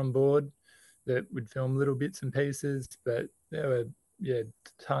camera on board that would film little bits and pieces, but there were, yeah,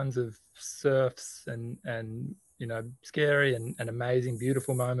 tons of surfs and you know, scary and amazing,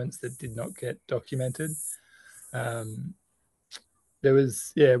 beautiful moments that did not get documented. There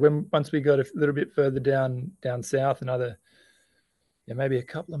was, yeah, once we got a little bit further down south, another, yeah, maybe a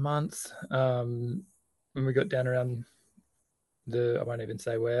couple of months, when we got down around I won't even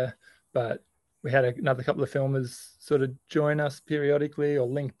say where, but we had another couple of filmers sort of join us periodically or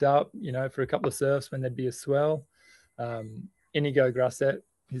linked up, you know, for a couple of surfs when there'd be a swell. Inigo Grasset,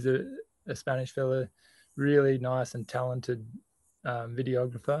 he's a Spanish fella, really nice and talented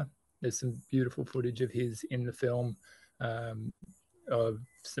videographer. There's some beautiful footage of his in the film, of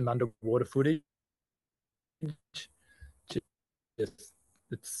some underwater footage. Just,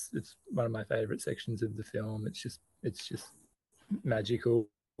 it's one of my favorite sections of the film. It's just magical.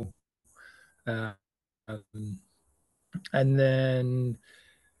 And then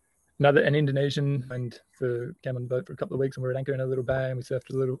an Indonesian, and came on the boat for a couple of weeks, and we were anchoring in a little bay, and we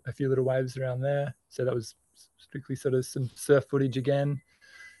surfed a few little waves around there. So that was strictly sort of some surf footage again.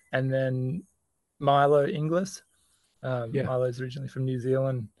 And then Milo Inglis, Yeah. Milo's originally from New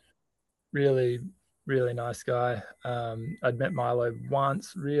Zealand. Really, really nice guy. I'd met Milo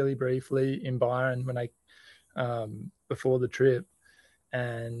once, really briefly, in Byron when I before the trip,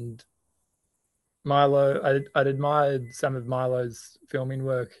 and Milo, I'd admired some of Milo's filming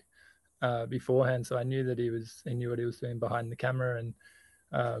work beforehand, so I knew that he knew what he was doing behind the camera. And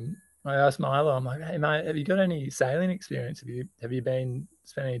I asked Milo, I'm like, "Hey mate, have you got any sailing experience? Have you been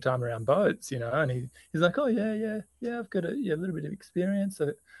spending any time around boats? You know?" And he's like, "Oh yeah, I've got a little bit of experience." So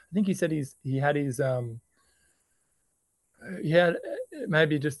I think he said he had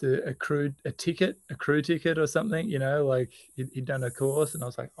maybe just a crew ticket or something, you know, like he'd done a course. And I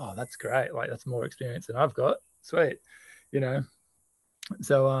was like, "Oh, that's great, like that's more experience than I've got, sweet," you know.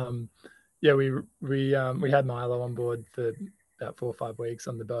 So yeah, we had Milo on board for about 4 or 5 weeks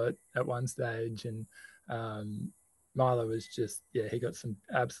on the boat at one stage. And Milo was just, yeah, he got some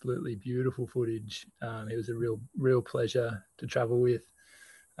absolutely beautiful footage. He was a real pleasure to travel with.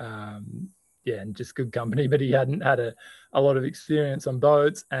 Yeah, and just good company, but he hadn't had a lot of experience on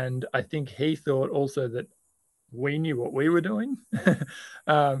boats. And I think he thought also that we knew what we were doing.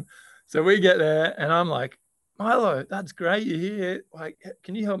 um, so we get there and I'm like, "Milo, that's great you're here. Like,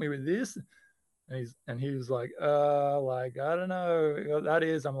 can you help me with this?" And he was like, like, "I don't know what that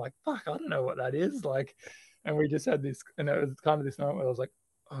is." I'm like, "Fuck, I don't know what that is." Like, and we just had this, and it was kind of this moment where I was like,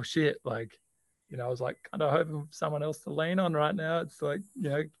 "Oh shit," like, you know, I was like kind of hoping for someone else to lean on right now. It's like, you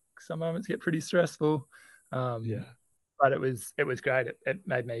know, some moments get pretty stressful. Yeah. But it was great. It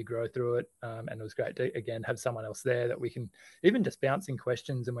made me grow through it, and it was great to again have someone else there that we can even just bouncing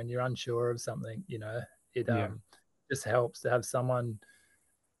questions. And when you're unsure of something, you know, it Yeah. just helps to have someone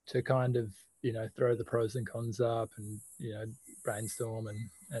to kind of, you know, throw the pros and cons up and, you know, brainstorm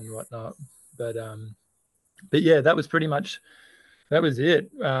and whatnot. But yeah, that was pretty much that was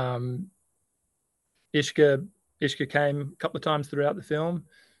it. Ishka Ishka came a couple of times throughout the film.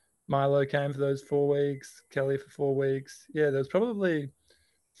 Milo came for those 4 weeks. Kelly for 4 weeks. Yeah, there was probably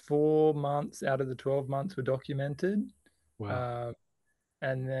 4 months out of the 12 months were documented. Wow. Uh,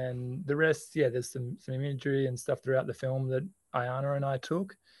 and then the rest, yeah, there's some imagery and stuff throughout the film that Ayana and I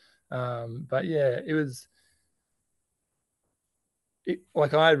took. But yeah,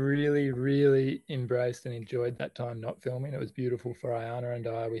 like I really, really embraced and enjoyed that time not filming. It was beautiful for Ayana and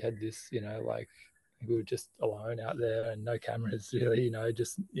I. We had this, you know, like we were just alone out there and no cameras really, you know,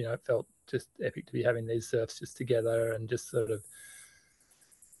 just, you know, it felt just epic to be having these surfs just together and just sort of,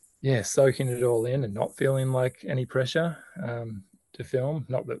 yeah, soaking it all in and not feeling like any pressure to film.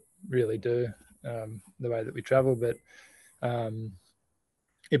 Not that really do the way that we travel, but um,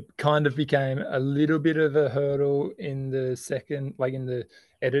 it kind of became a little bit of a hurdle in the second, like in the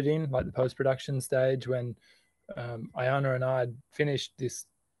editing, like the post-production stage when Ayana and I had finished this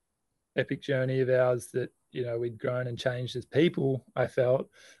epic journey of ours that, you know, we'd grown and changed as people, I felt.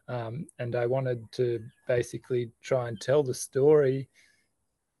 And I wanted to basically try and tell the story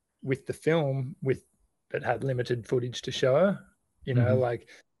with the film with that had limited footage to show, you know, Mm-hmm. like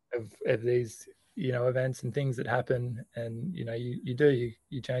of these, you know, events and things that happen. And, you know,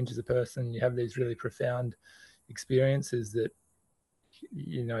 you change as a person, you have these really profound experiences that,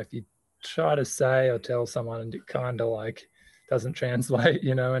 you know, if you try to say or tell someone and it kind of like doesn't translate,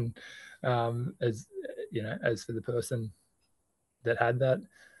 you know. And as you know, as for the person that had that,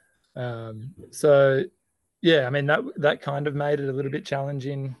 so yeah, I mean that kind of made it a little bit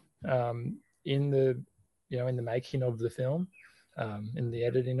challenging in the, you know, in the making of the film, in the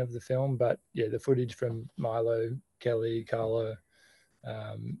editing of the film. But yeah, the footage from Milo, Kelly, Carlo,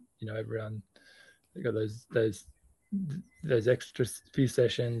 you know, everyone, they got those extra few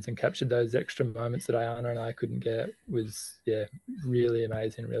sessions and captured those extra moments that Ayana and I couldn't get was, yeah, really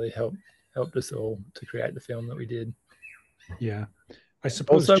amazing. Really helped us all to create the film that we did. Yeah. I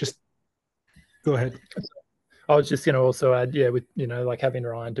suppose Also, just go ahead. I was just going to also add, yeah, with, you know, like having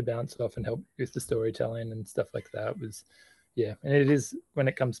Ryan to bounce off and help with the storytelling and stuff like that was, yeah. And it is, when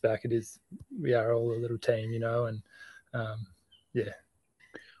it comes back, it is, we are all a little team, you know. And yeah.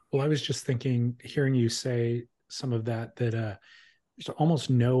 Well, I was just thinking, hearing you say some of that, that there's almost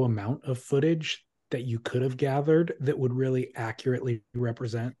no amount of footage that you could have gathered that would really accurately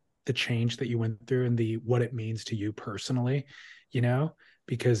represent the change that you went through and the what it means to you personally, you know,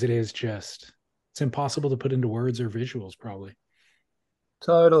 because it is just, it's impossible to put into words or visuals, probably.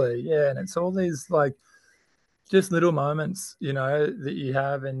 Totally, yeah. And it's all these like just little moments, you know, that you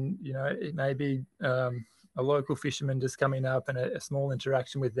have. And, you know, it may be a local fisherman just coming up and a small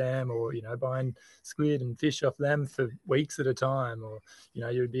interaction with them, or, you know, buying squid and fish off them for weeks at a time. Or, you know,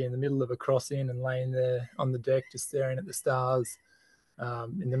 you'd be in the middle of a crossing and laying there on the deck just staring at the stars,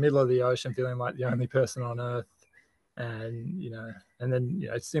 in the middle of the ocean, feeling like the only person on earth. and and then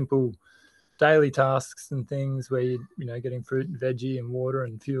simple daily tasks and things where you're getting fruit and veggie and water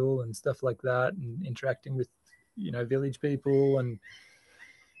and fuel and stuff like that, and interacting with village people. And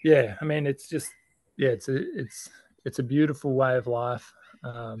I mean, it's just it's a beautiful way of life,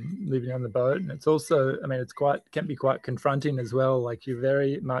 living on the boat. And it's also, I mean, can be quite confronting as well. Like, you're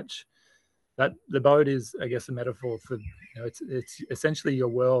very much that the boat is, I guess, a metaphor for it's essentially your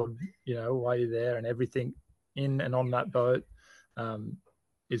world while you're there, and everything in and on that boat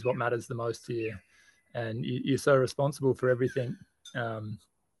is what matters the most to you. And you're so responsible for everything,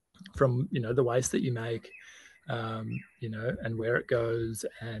 from the waste that you make, and where it goes,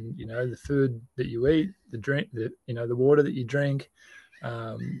 and the food that you eat, the drink, the water that you drink,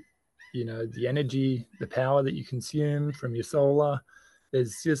 the energy, the power that you consume from your solar.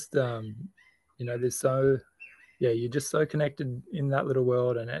 There's just there's so you're just so connected in that little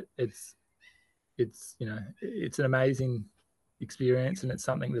world, and it's it's an amazing experience, and it's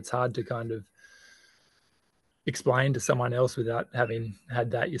something that's hard to kind of explain to someone else without having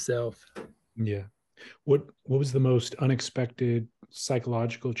had that yourself. Yeah. What was the most unexpected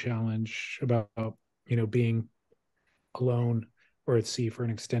psychological challenge about being alone or at sea for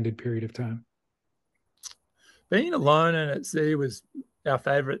an extended period of time? Being alone and at sea was our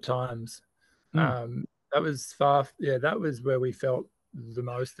favorite times. That was that was where we felt the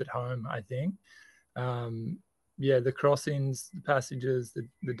most at home, I think. The crossings, the passages,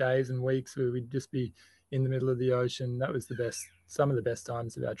 the days and weeks where we'd just be in the middle of the ocean, that was some of the best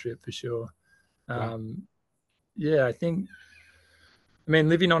times of our trip, for sure. Wow. I think, I mean,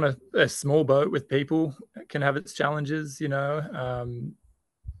 living on a small boat with people can have its challenges, I mean,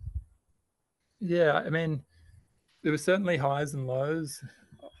 there were certainly highs and lows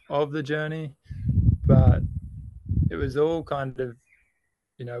of the journey, but it was all kind of,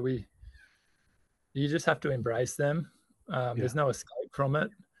 you just have to embrace them. There's no escape from it,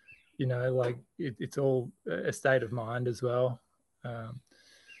 like it's all a state of mind as well.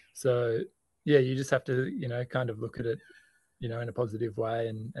 You just have to, kind of look at it, in a positive way,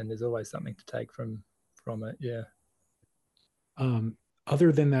 and there's always something to take from it. Yeah.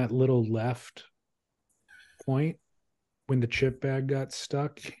 Other than that little left point when the chip bag got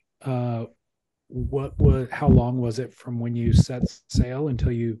stuck, how long was it from when you set sail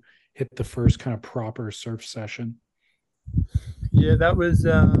until you hit the first kind of proper surf session? Yeah, that was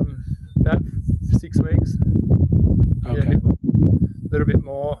about 6 weeks. Okay. A little bit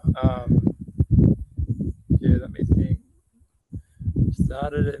more. Let me think.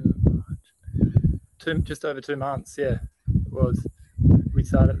 Started in just over 2 months. Yeah, it was. We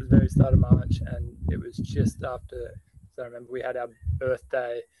started at the very start of March, and it was just after. So I remember we had our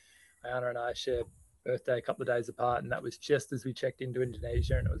birthday. Ayana and I shared birthday a couple of days apart, and that was just as we checked into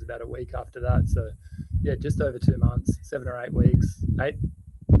Indonesia, and it was about a week after that. So just over 2 months, 7 or 8 weeks, 8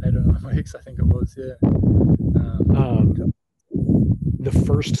 or 9 weeks, I think it was. The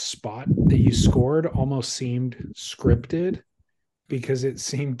first spot that you scored almost seemed scripted because it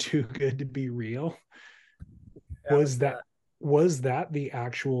seemed too good to be real. Was that the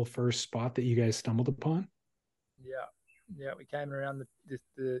actual first spot that you guys stumbled upon? Yeah, we came around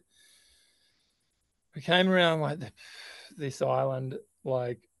we came around like this island.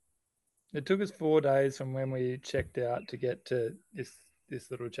 Like, it took us 4 days from when we checked out to get to this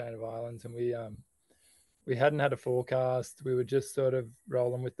little chain of islands, and we hadn't had a forecast. We were just sort of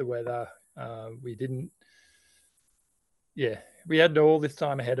rolling with the weather. We had all this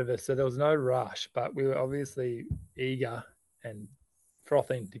time ahead of us, so there was no rush, but we were obviously eager and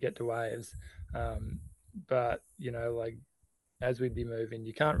frothing to get to waves. But like, as we'd be moving,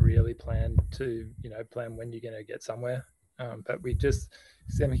 you can't really plan when you're going to get somewhere. But we just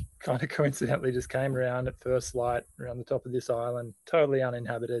kind of coincidentally just came around at first light around the top of this island, totally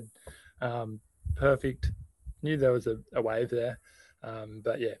uninhabited. Perfect. Knew there was a wave there.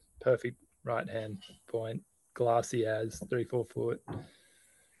 But perfect right hand point, glassy as 3-4 foot,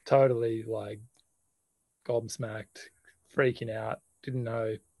 totally like gobsmacked, freaking out, didn't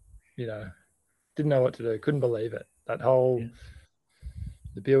know what to do, couldn't believe it. That whole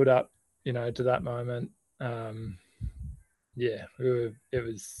the build up, to that moment. It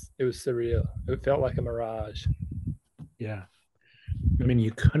was surreal. It felt like a mirage. Yeah. I mean,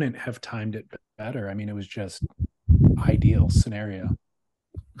 you couldn't have timed it better. I mean, it was just ideal scenario.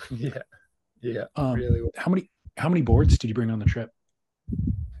 Yeah. Really. How many boards did you bring on the trip?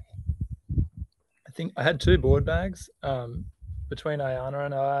 I think I had 2 board bags. Between Ayana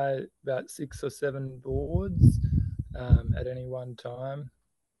and I, about 6 or 7 boards at any one time.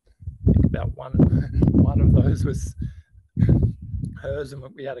 I think about one of those was hers, and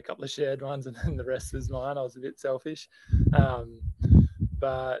we had a couple of shared ones, and then the rest was mine. I was a bit selfish.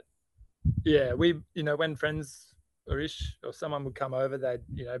 But yeah, we, when friends or someone would come over, they'd,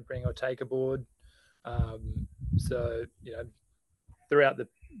 bring or take a board. So, throughout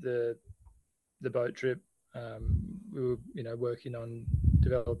the boat trip, we were, working on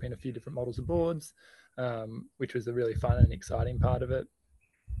developing a few different models of boards, which was a really fun and exciting part of it.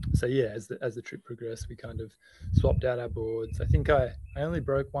 So yeah, as the trip progressed, we kind of swapped out our boards. I think I only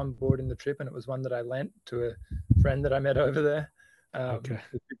broke one board in the trip, and it was one that I lent to a friend that I met over there. Okay.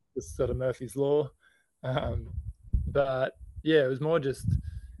 It's sort of Murphy's Law. But yeah, it was more just,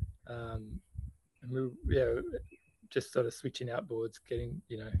 just sort of switching out boards, getting,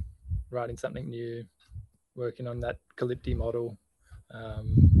 writing something new, working on that Calypte model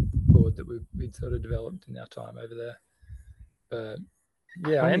board that we'd sort of developed in our time over there. But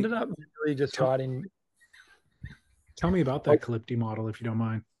yeah, I ended up really just writing. Tell me about that Calypte model, if you don't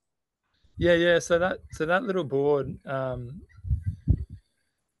mind. Yeah. So that little board,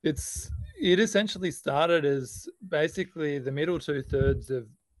 it essentially started as basically the middle 2/3 of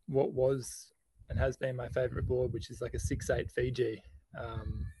what was and has been my favorite board, which is like a 6'8" Fiji, a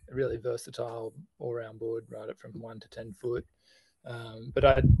really versatile all-round board, right up from 1 to 10 foot. But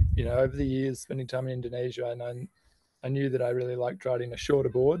over the years spending time in Indonesia, I knew that I really liked riding a shorter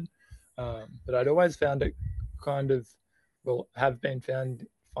board, but I'd always found it finding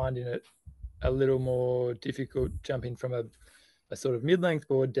it a little more difficult jumping from a sort of mid-length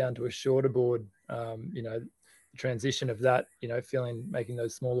board down to a shorter board. The transition of that, making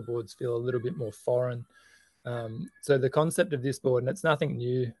those smaller boards feel a little bit more foreign. So the concept of this board, and it's nothing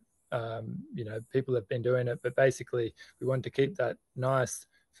new, people have been doing it, but basically we wanted to keep that nice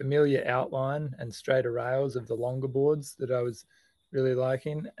familiar outline and straighter rails of the longer boards that I was really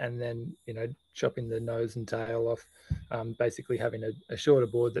liking, and then chopping the nose and tail off, basically having a shorter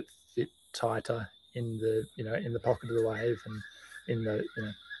board that fit tighter in the pocket of the wave, and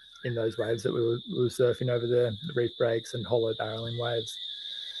in those waves that we were surfing over the reef breaks and hollow barreling waves.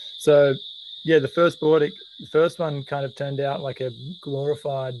 So yeah, the first one kind of turned out like a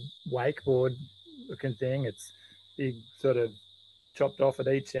glorified wakeboard looking thing. It's big, sort of chopped off at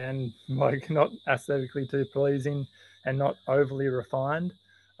each end, like not aesthetically too pleasing and not overly refined.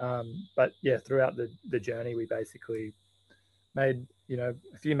 But yeah, throughout the journey, we basically made, a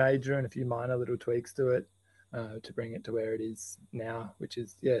few major and a few minor little tweaks to it, to bring it to where it is now, which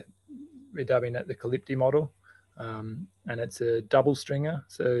is, we're dubbing it the Calypte model. And it's a double stringer.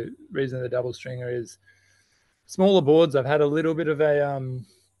 So reason the double stringer is smaller boards. I've had a little bit of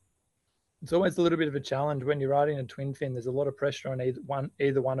it's always a little bit of a challenge when you're riding a twin fin. There's a lot of pressure on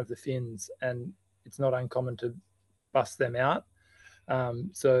either one of the fins, and it's not uncommon to bust them out.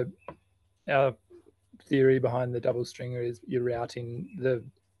 So our theory behind the double stringer is you're routing the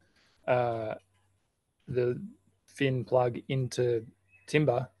fin plug into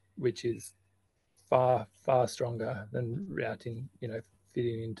timber, which is far stronger than routing,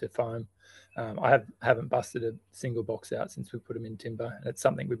 fitting into foam. I haven't busted a single box out since we put them in timber, and it's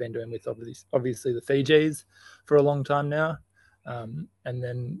something we've been doing with obviously the Fijis for a long time now, and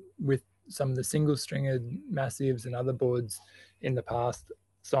then with some of the single stringered massives and other boards in the past,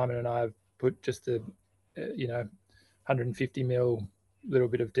 Simon and I have put just a 150 mil little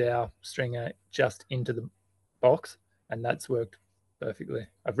bit of dowel stringer just into the box, and that's worked perfectly.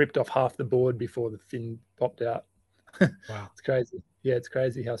 I've ripped off half the board before the fin popped out. Wow. It's crazy. Yeah, it's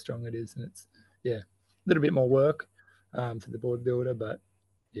crazy how strong it is. And it's, a little bit more work for the board builder, but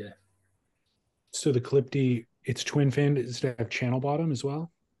yeah. So the Calypte, it's twin fin. Does it have channel bottom as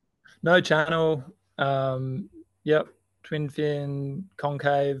well? No channel. Yep. Twin fin,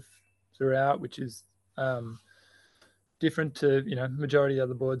 concave throughout, which is different to, majority of the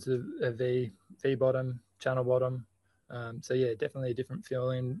other boards are V bottom, channel bottom. So yeah, definitely a different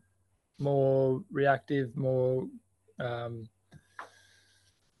feeling, more reactive, more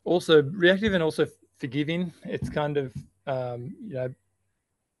also reactive and also forgiving. It's kind of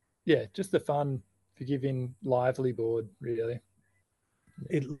just a fun, forgiving, lively board, really.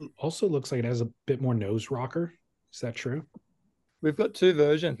 It also looks like it has a bit more nose rocker. Is that true? We've got two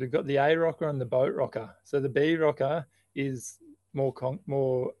versions. We've got the A rocker and the boat rocker. So the B rocker is more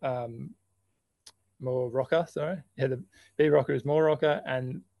rocker. Sorry, yeah, the B rocker is more rocker,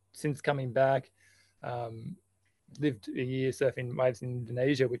 and since coming back, lived a year surfing waves in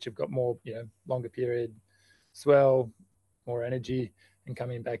Indonesia, which have got more, longer period swell, more energy, and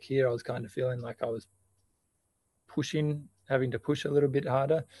coming back here, I was kind of feeling like I was having to push a little bit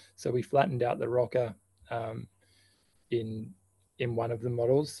harder. So we flattened out the rocker in one of the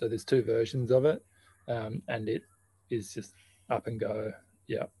models. So there's two versions of it, and it is just up and go.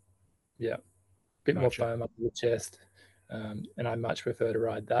 Yeah, yeah. Bit more Gotcha. foam up the chest, and I much prefer to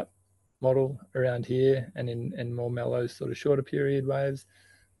ride that model around here and in more mellow sort of shorter period waves,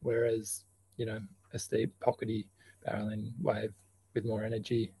 whereas a steep pockety barreling wave with more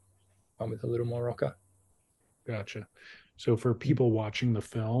energy, one with a little more rocker. Gotcha. So for people watching the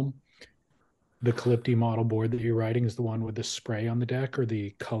film, the Calypte model board that you're riding is the one with the spray on the deck or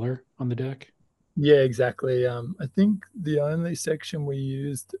the color on the deck? Yeah, exactly. I think the only section we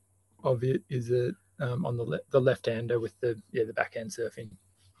used of it is on the left hander with the backhand surfing.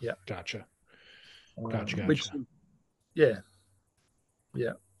 Yeah. Gotcha. Gotcha. Which Gotcha. yeah,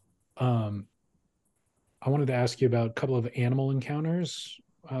 yeah. Um, I wanted to ask you about a couple of animal encounters.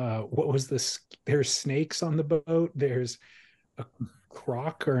 What was this? There's snakes on the boat. There's a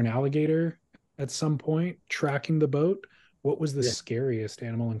croc or an alligator at some point tracking the boat. What was the Yeah, scariest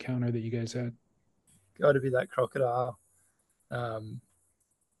animal encounter that you guys had? got to be that crocodile. Um,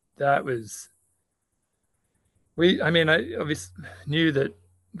 that was I mean, I obviously knew that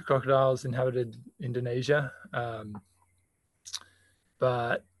crocodiles inhabited Indonesia,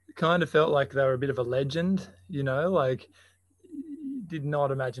 but kind of felt like they were a bit of a legend. Like did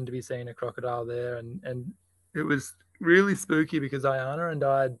not imagine to be seeing a crocodile there, and it was really spooky because Ayana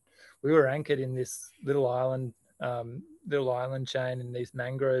and we were anchored in this little island chain in this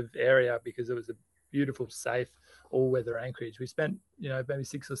mangrove area because it was a beautiful, safe, all-weather anchorage. We spent maybe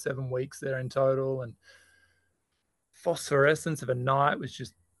 6 or 7 weeks there in total, and phosphorescence of a night was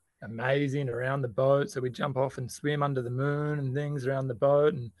just amazing around the boat. So we jump off and swim under the moon and things around the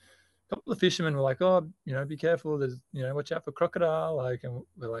boat, and a couple of fishermen were like, "Oh, be careful. There's, watch out for crocodile." Like, and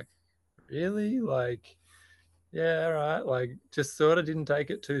we're like, "Really?" Like, yeah, all right. Like, just sort of didn't take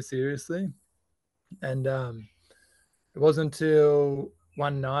it too seriously. And it wasn't until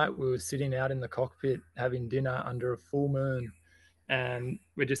one night we were sitting out in the cockpit having dinner under a full moon, and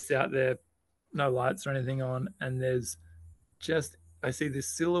we're just out there, no lights or anything on, and I see this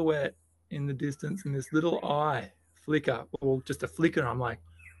silhouette in the distance and this little eye flicker, or just a flicker. I'm like,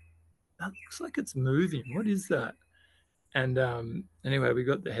 that looks like it's moving. What is that? And anyway, we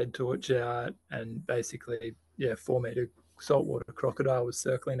got the head torch out, and basically, 4 meter saltwater crocodile was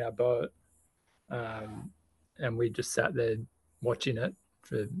circling our boat. And we just sat there watching it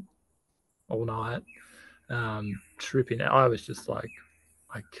for all night, tripping out. I was just like,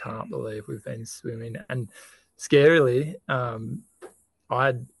 I can't believe we've been swimming. And scarily,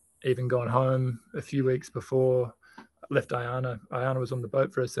 I'd even gone home a few weeks before, left Ayana. Ayana was on the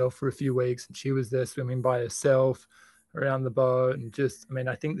boat for herself for a few weeks, and she was there swimming by herself around the boat. And just, I mean,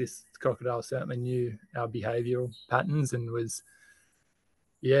 I think this crocodile certainly knew our behavioral patterns and was,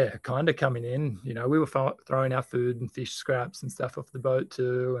 kind of coming in. We were throwing our food and fish scraps and stuff off the boat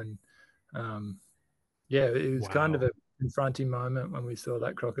too. And it was kind of Wow. a confronting moment when we saw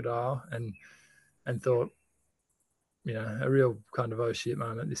that crocodile and thought, a real kind of oh shit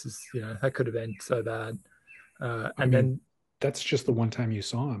moment. This is, that could have been so bad. I And mean, then that's just the one time you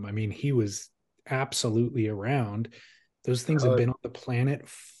saw him. I mean, he was absolutely around. Those things have oh, been on the planet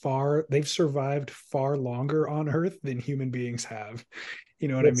they've survived far longer on Earth than human beings have. You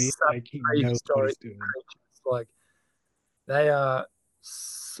know what I they're mean? such Like he knows what prehistoric he's doing. creatures. Like they are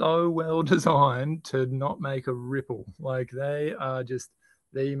so well designed to not make a ripple. Like they are just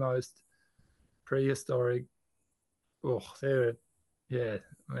the most prehistoric. Oh, yeah,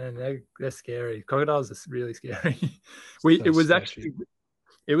 man, they're scary. Crocodiles are really scary. So sketchy.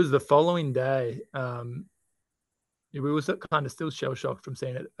 It was the following day. We were kind of still shell shocked from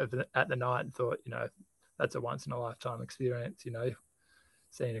seeing it at the night and thought, that's a once in a lifetime experience,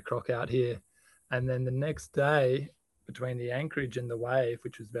 seeing a croc out here. And then the next day, between the anchorage and the wave,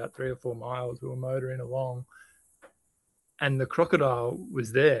 which was about 3 or 4 miles, we were motoring along, and the crocodile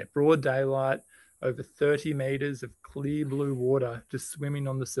was there, broad daylight, over 30 meters of clear blue water, just swimming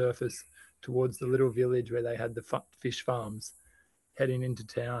on the surface towards the little village where they had the fish farms, heading into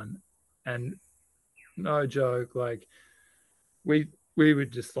town. And no joke, like we were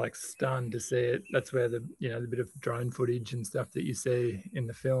just like stunned to see it. That's where the bit of drone footage and stuff that you see in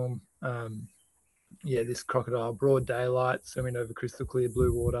the film. This crocodile, broad daylight, swimming over crystal clear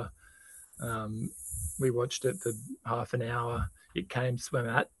blue water. We watched it for half an hour. It came, swam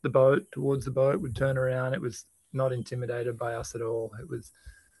at the boat, towards the boat, would turn around. It was not intimidated by us at all. It was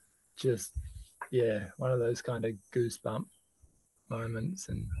just, one of those kind of goosebump moments.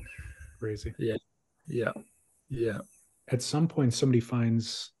 And Crazy. yeah. At some point, somebody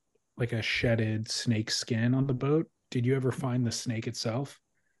finds like a shedded snake skin on the boat. Did you ever find the snake itself?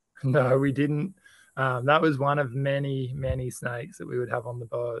 No, we didn't. That was one of many, many snakes that we would have on the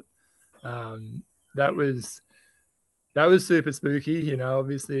boat. That was That was super spooky. You know,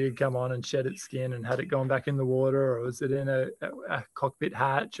 obviously it'd come on and shed its skin, and had it gone back in the water, or was it in a cockpit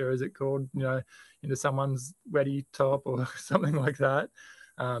hatch, or is it called, you know, into someone's wetty top or something like that.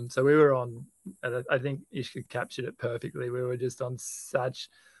 So we were on, I think Ishka captured it perfectly. We were just on such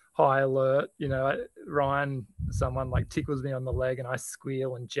high alert. You know, Ryan, someone like tickles me on the leg and I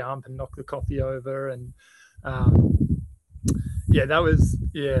squeal and jump and knock the coffee over. And that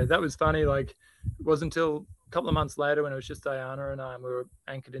was funny. Like, it wasn't until a couple of months later when it was just Diana and I, and we were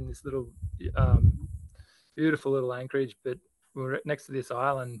anchored in this little beautiful little anchorage, but we were next to this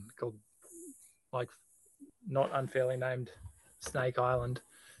island called, like, not unfairly named Snake Island,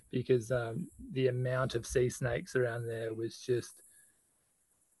 because the amount of sea snakes around there was just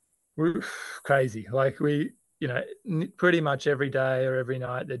crazy. Like, we, you know, pretty much every day or every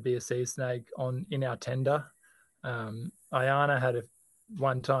night there'd be a sea snake on in our tender. Ayana had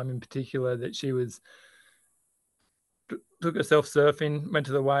one time in particular that she took herself surfing, went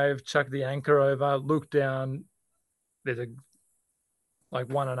to the wave, chucked the anchor over, looked down. There's a like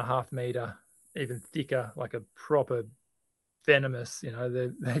 1.5 meter, even thicker, like a proper venomous. You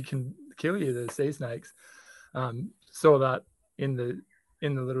know, they can kill you. The sea snakes. Saw that in the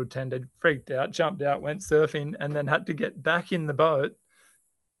little tender, freaked out, jumped out, went surfing, and then had to get back in the boat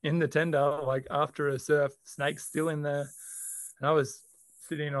in the tender, like after a surf. Snakes still in there, and I was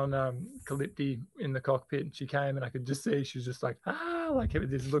sitting on Calypte in the cockpit, and she came, and I could just see she was just like, like, with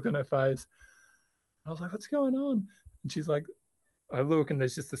this look on her face. I was like, what's going on? And she's like, I look, and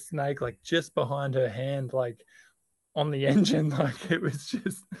there's just a snake like just behind her hand, like on the engine. Like, it was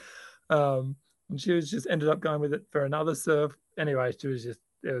just and she was just ended up going with it for another surf. Anyway,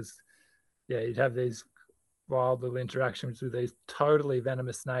 you'd have these wild little interactions with these totally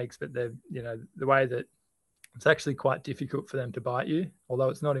venomous snakes, but they're, you know, the way that it's actually quite difficult for them to bite you, although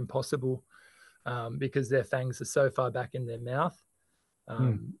it's not impossible, because their fangs are so far back in their mouth.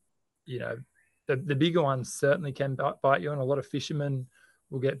 You know, the bigger ones certainly can bite you, and a lot of fishermen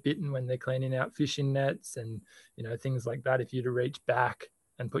will get bitten when they're cleaning out fishing nets and, you know, things like that. If you to reach back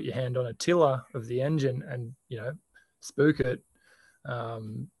and put your hand on a tiller of the engine and, you know, spook it,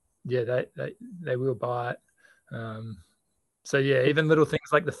 they will bite. So yeah, even little things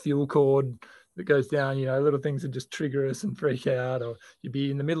like the fuel cord that goes down, you know, little things that just trigger us and freak out. Or you'd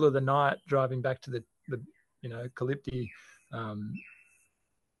be in the middle of the night driving back to the you know, Calypte,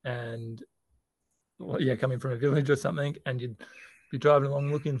 and coming from a village or something, and you'd be driving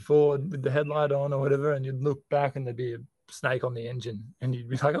along looking forward with the headlight on or whatever, and you'd look back and there'd be a snake on the engine, and you'd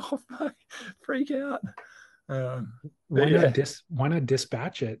be like, oh fuck, freak out. Why not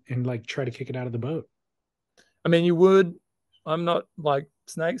dispatch it and like try to kick it out of the boat? I mean, you would. I'm not, like,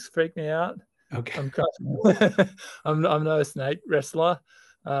 snakes freak me out. Okay. I'm no snake wrestler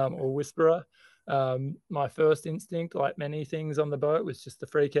or whisperer. My first instinct, like many things on the boat, was just to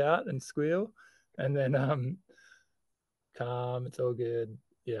freak out and squeal, and then calm, it's all good.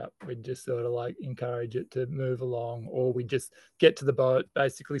 Yeah, we'd just sort of like encourage it to move along, or we just get to the boat,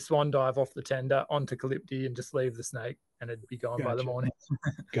 basically swan dive off the tender onto Calypte and just leave the snake, and it'd be gone by the morning.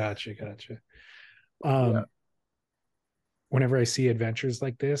 Gotcha. Yeah. Whenever I see adventures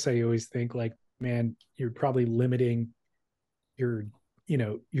like this, I always think like, man, you're probably limiting your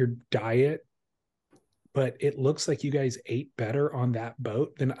diet, but it looks like you guys ate better on that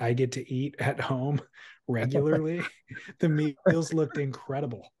boat than I get to eat at home regularly. The meals looked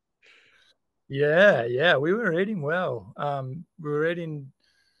incredible. Yeah, we were eating well. We were eating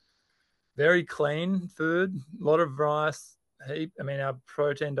very clean food, a lot of rice, heap. I mean, our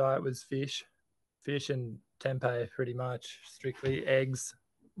protein diet was fish and tempeh, pretty much strictly eggs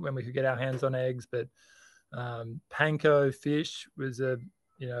when we could get our hands on eggs. But panko fish was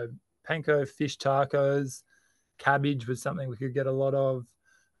panko fish tacos. Cabbage was something we could get a lot of.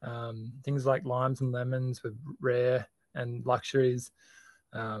 Things like limes and lemons were rare and luxuries.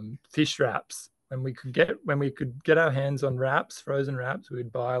 Fish wraps. When we could get our hands on wraps, frozen wraps,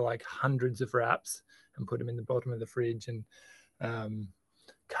 we'd buy like hundreds of wraps and put them in the bottom of the fridge. And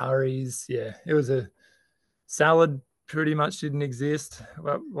curries, yeah, it was a salad. Pretty much didn't exist.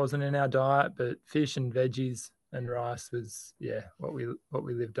 Well, wasn't in our diet, but fish and veggies and rice was, what we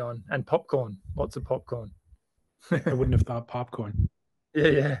lived on. And popcorn, lots of popcorn. I wouldn't have thought popcorn.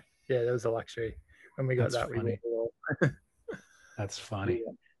 Yeah, that was a luxury. When we got That's that, funny. That's funny.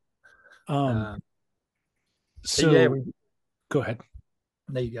 Yeah. Go ahead.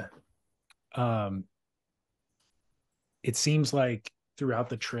 There you go. It seems like throughout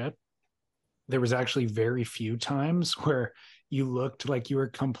the trip, there was actually very few times where you looked like you were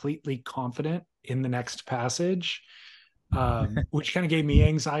completely confident in the next passage. which kind of gave me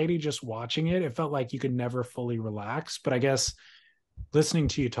anxiety just watching it. It felt like you could never fully relax. But I guess listening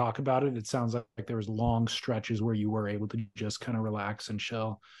to you talk about it, it sounds like there was long stretches where you were able to just kind of relax and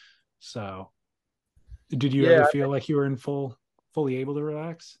chill. So did you ever Yeah, feel like you were fully able to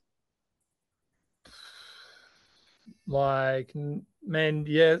relax? like, man,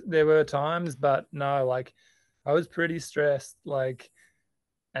 yeah, there were times, but no, like, I was pretty stressed, like,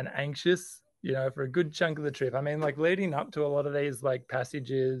 and anxious, for a good chunk of the trip. I mean, like, leading up to a lot of these, like,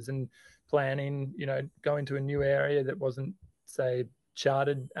 passages and planning, going to a new area that wasn't, say,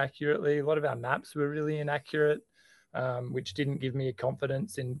 charted accurately. A lot of our maps were really inaccurate, which didn't give me a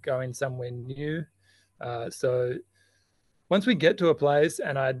confidence in going somewhere new. So once we get to a place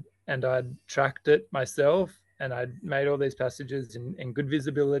and I'd tracked it myself and I'd made all these passages in good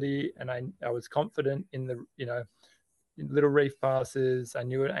visibility, and I was confident in the little reef passes. I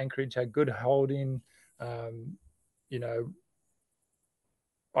knew Anchorage had good holding. Um, you know,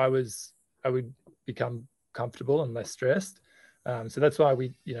 I would become comfortable and less stressed. So that's why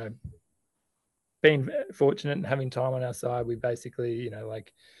we, being fortunate and having time on our side, we basically,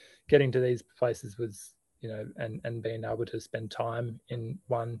 like, getting to these places was, and being able to spend time in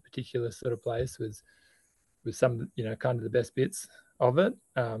one particular sort of place was some, kind of the best bits of it,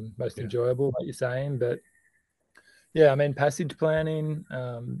 most Yeah. enjoyable, like you're saying. But yeah, I mean, passage planning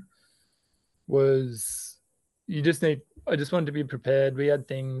was, I just wanted to be prepared. We had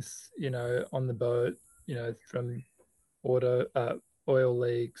things, on the boat, from auto, oil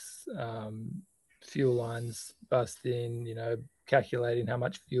leaks, fuel lines busting, calculating how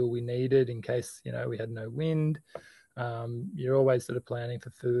much fuel we needed in case, we had no wind. You're always sort of planning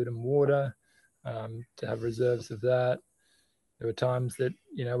for food and water, to have reserves of that. There were times that,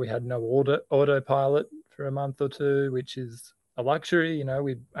 we had no autopilot for a month or two, which is a luxury.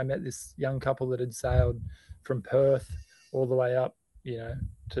 I met this young couple that had sailed from Perth all the way up,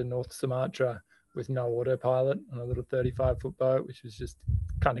 to North Sumatra with no autopilot on a little 35-foot boat, which was just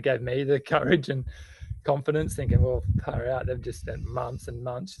kind of gave me the courage and confidence, thinking, well, far out, they've just spent months and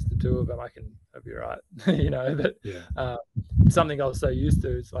months, just the two of them, I'll be right. But Yeah. something I was so used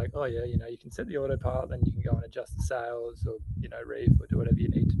to, it's like, oh yeah, you can set the autopilot, then you can go and adjust the sails, or reef, or do whatever you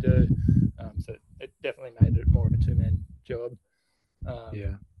need to do. So it definitely made it more of a two-man job.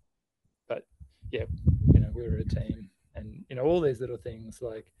 Yeah. But yeah, we were a team, and all these little things,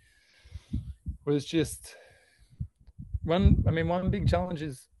 like, was just one big challenge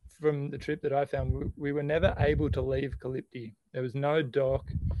is, from the trip that I found, we were never able to leave Calypte. There was no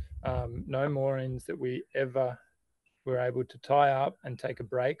dock, no moorings that we ever were able to tie up and take a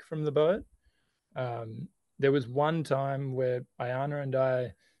break from the boat. There was one time where Ayana and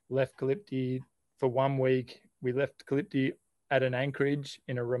I left Calypte for 1 week. We left Calypte at an anchorage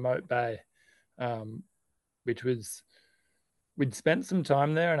in a remote bay, which was, we'd spent some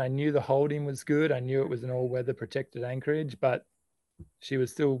time there, and I knew the holding was good. I knew it was an all-weather protected anchorage, but she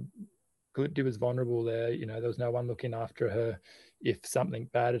was still, Calypte was vulnerable there. There was no one looking after her if something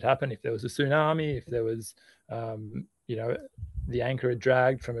bad had happened, if there was a tsunami, if there was, the anchor had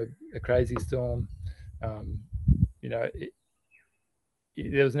dragged from a crazy storm.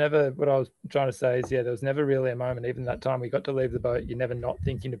 There was never, what I was trying to say is, there was never really a moment, even that time we got to leave the boat, you're never not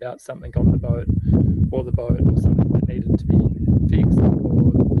thinking about something on the boat, or something that needed to be fixed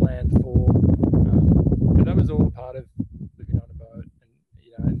or planned for. But that was all part of living on a boat,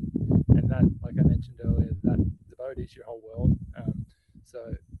 and that, like I mentioned earlier, that the boat is your whole world.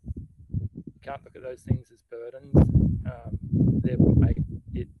 So you can't look at those things as burdens. They're what make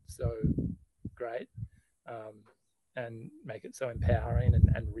it so great, and make it so empowering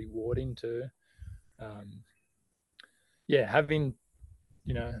and rewarding too. Having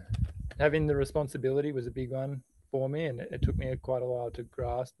the responsibility was a big one for me, and it took me quite a while to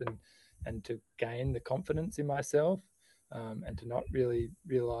grasp and to gain the confidence in myself, and to not really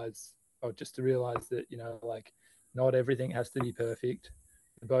realize, or just to realize that, like, not everything has to be perfect.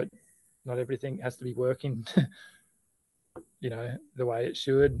 The boat, not everything has to be working, the way it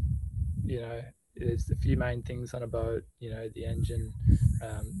should. There's a few main things on a boat, the engine,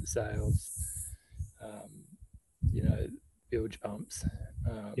 the sails, bilge pumps.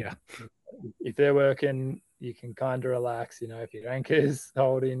 Yeah. If they're working, you can kind of relax. If your anchor's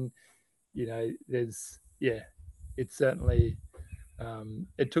holding, it's certainly,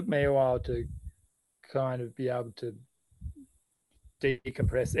 it took me a while to kind of be able to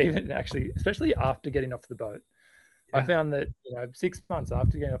decompress, even actually, especially after getting off the boat. Yeah. I found that, 6 months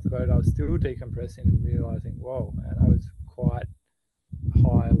after getting off the boat, I was still decompressing and realizing, whoa, man, I was quite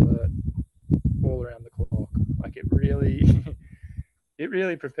high alert all around the clock. Like, it really, it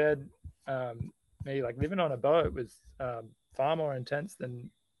really prepared me, like living on a boat was far more intense than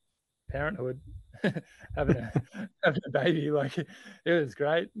parenthood. having a having a baby, like it was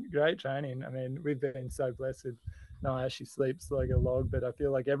great training. I mean, we've been so blessed with Naya. She sleeps like a log, but I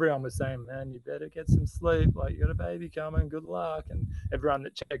feel like everyone was saying, man, you better get some sleep, like you got a baby coming, good luck. And everyone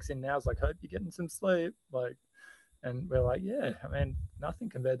that checks in now is like, hope you're getting some sleep, like. And we're like, yeah, I mean, nothing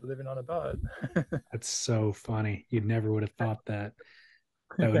compared to living on a boat. That's so funny. You never would have thought that.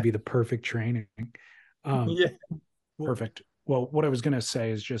 That would be the perfect training. Um, Yeah. Perfect. Well, what I was going to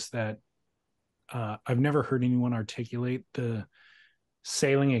say is just that I've never heard anyone articulate the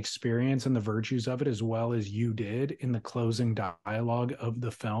sailing experience and the virtues of it as well as you did in the closing dialogue of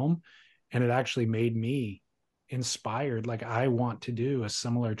the film. And it actually made me inspired. Like, I want to do a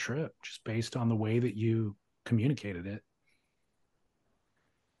similar trip just based on the way that you communicated it.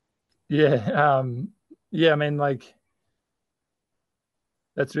 Yeah. Yeah, I mean, like,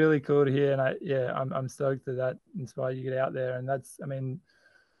 that's really cool to hear. And I'm stoked that inspired you to get out there. And that's, I mean,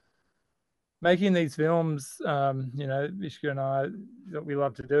 making these films, Ishka and I, what we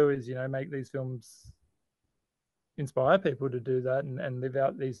love to do is, make these films, inspire people to do that and live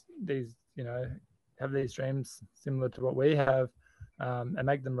out these, have these dreams similar to what we have, and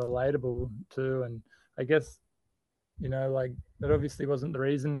make them relatable too. And I guess, like that obviously wasn't the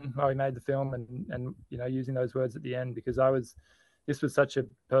reason why we made the film and, using those words at the end, because this was such a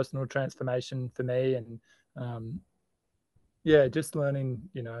personal transformation for me. And, just learning,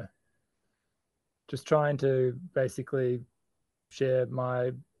 just trying to basically share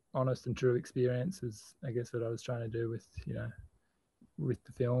my honest and true experiences, I guess what I was trying to do with, with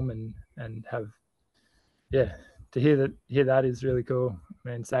the film and have, yeah, to hear that is really cool. I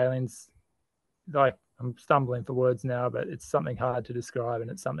mean, sailing's like, I'm stumbling for words now, but it's something hard to describe. And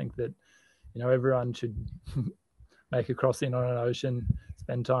it's something that, everyone should make a crossing on an ocean,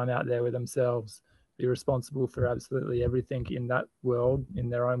 spend time out there with themselves, be responsible for absolutely everything in that world, in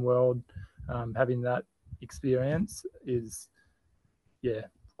their own world. Having that experience is, yeah,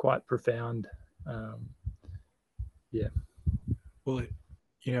 quite profound. Yeah. Well,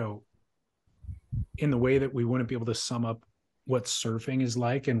 in the way that we wouldn't be able to sum up what surfing is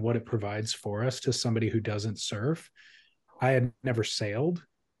like and what it provides for us to somebody who doesn't surf, I had never sailed.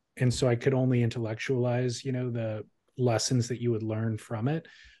 And so I could only intellectualize, the lessons that you would learn from it.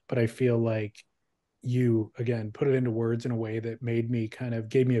 But I feel like you, again, put it into words in a way that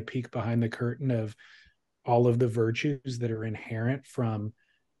gave me a peek behind the curtain of all of the virtues that are inherent from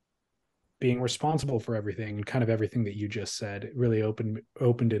being responsible for everything and kind of everything that you just said. It really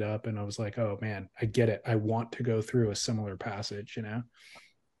opened it up, and I was like, oh man, I get it. I want to go through a similar passage.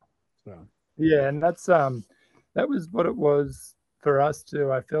 So Yeah, and that was what it was for us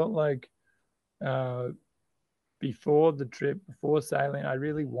too. I felt like uh before the trip, before sailing, I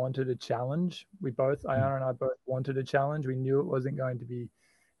really wanted a challenge. Ayana and I both wanted a challenge. We knew it wasn't going to be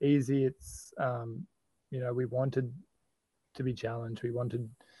easy. It's we wanted to be challenged. We wanted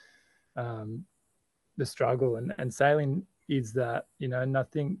um the struggle, and sailing is that.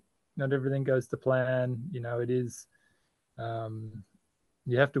 Not everything goes to plan. It is,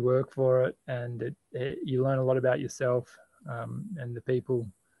 you have to work for it, and you learn a lot about yourself, and the people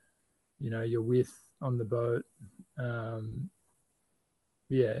you're with on the boat. um,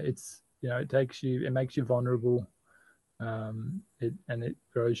 it makes you vulnerable. It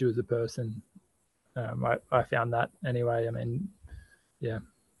grows you as a person. I found that anyway. I mean, yeah.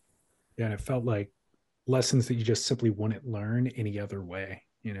 yeah, and it felt like lessons that you just simply wouldn't learn any other way.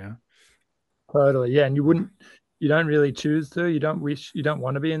 Totally. Yeah. And you don't really choose to, you don't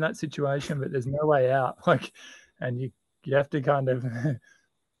want to be in that situation, but there's no way out. Like, and you have to kind of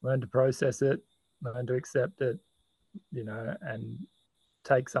learn to process it, learn to accept it, and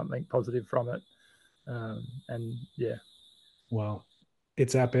take something positive from it. And yeah. Well,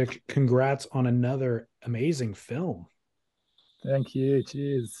 it's epic. Congrats on another amazing film. Thank you.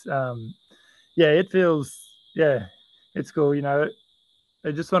 Cheers. Yeah, yeah, it's cool.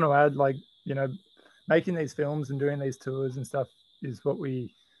 I just want to add, like, making these films and doing these tours and stuff is what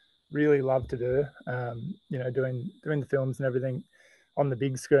we really love to do. Doing the films and everything on the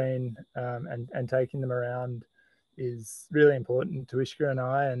big screen, and taking them around is really important to Ishka and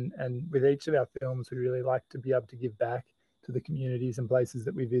I. And with each of our films, we really like to be able to give back to the communities and places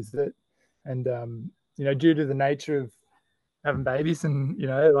that we visit. And due to the nature of having babies, and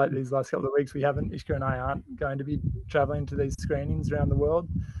like these last couple of weeks, Ishka and I aren't going to be traveling to these screenings around the world,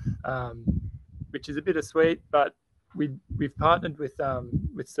 um, which is a bittersweet. But we've partnered with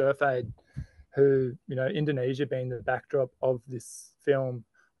Surf Aid, who, Indonesia being the backdrop of this film,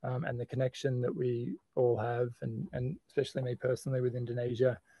 and the connection that we all have, and especially me personally with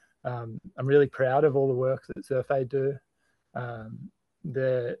Indonesia. I'm really proud of all the work that Surf Aid do.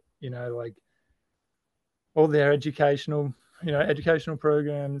 They're, like all their educational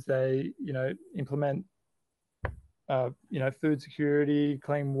programs. They, implement, food security,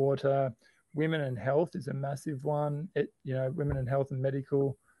 clean water. Women and health is a massive one. Women and health and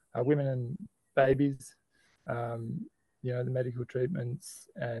medical, women and babies, the medical treatments,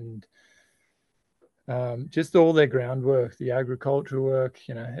 and just all their groundwork, the agricultural work.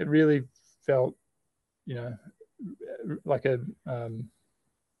 It really felt, like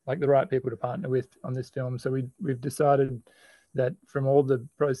like the right people to partner with on this film. So we've decided that from all the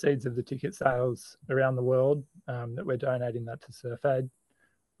proceeds of the ticket sales around the world, that we're donating that to Surf Aid,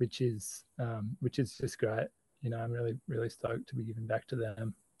 which is just great. I'm really, really stoked to be giving back to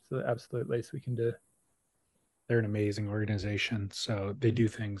them. So the absolute least we can do. They're an amazing organization. So they do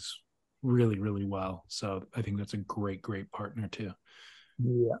things really, really well. So I think that's a great, great partner too.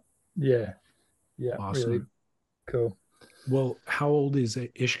 Yeah. Awesome. Really cool. Well, how old is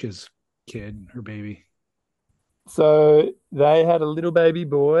Ishka's kid, her baby? So they had a little baby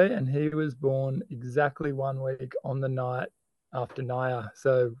boy, and he was born exactly 1 week on the night after Naya.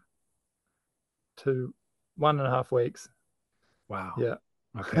 So 1.5 weeks. Wow. Yeah.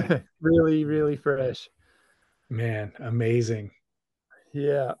 Okay. Really, really fresh. Man, amazing.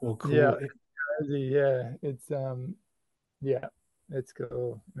 Yeah. Well, cool. Yeah. It's crazy. Yeah. It's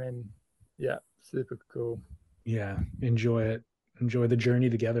cool. I mean, yeah, super cool. Yeah. Enjoy it. Enjoy the journey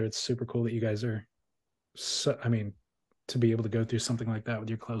together. It's super cool that you guys are to be able to go through something like that with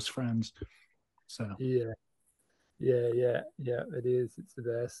your close friends. So Yeah. It is. It's the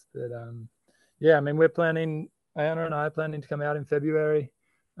best. But yeah, I mean, Ayana and I are planning to come out in February,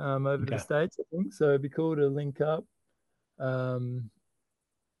 over to the States, I think. So it'd be cool to link up.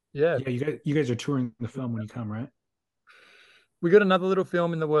 Yeah. You guys are touring the film when you come, right? We got another little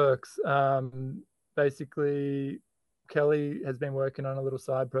film in the works. Basically, Kelly has been working on a little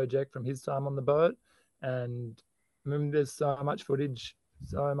side project from his time on the boat, and I mean, there's so much footage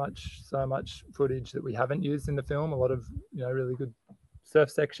that we haven't used in the film. A lot of really good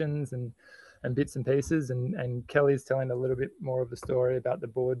surf sections and bits and pieces, and Kelly's telling a little bit more of the story about the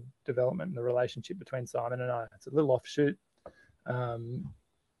board development and the relationship between Simon and I. It's a little offshoot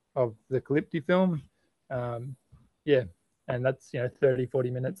of the Calypte film. Yeah, and that's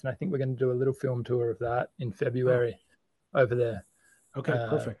 30-40 minutes, and I think we're going to do a little film tour of that in February over there. Okay,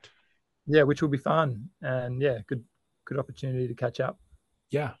 perfect. Yeah, which will be fun, and yeah, good opportunity to catch up.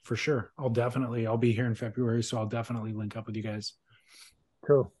 Yeah, for sure. I'll be here in February, so I'll definitely link up with you guys.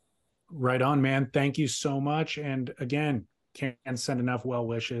 Cool. Right on, man. Thank you so much. And again, can't send enough well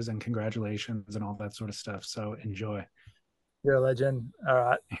wishes and congratulations and all that sort of stuff. So enjoy. You're a legend. All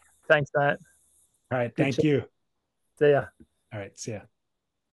right. Thanks, Matt. All right. Thank you. See ya. All right. See ya.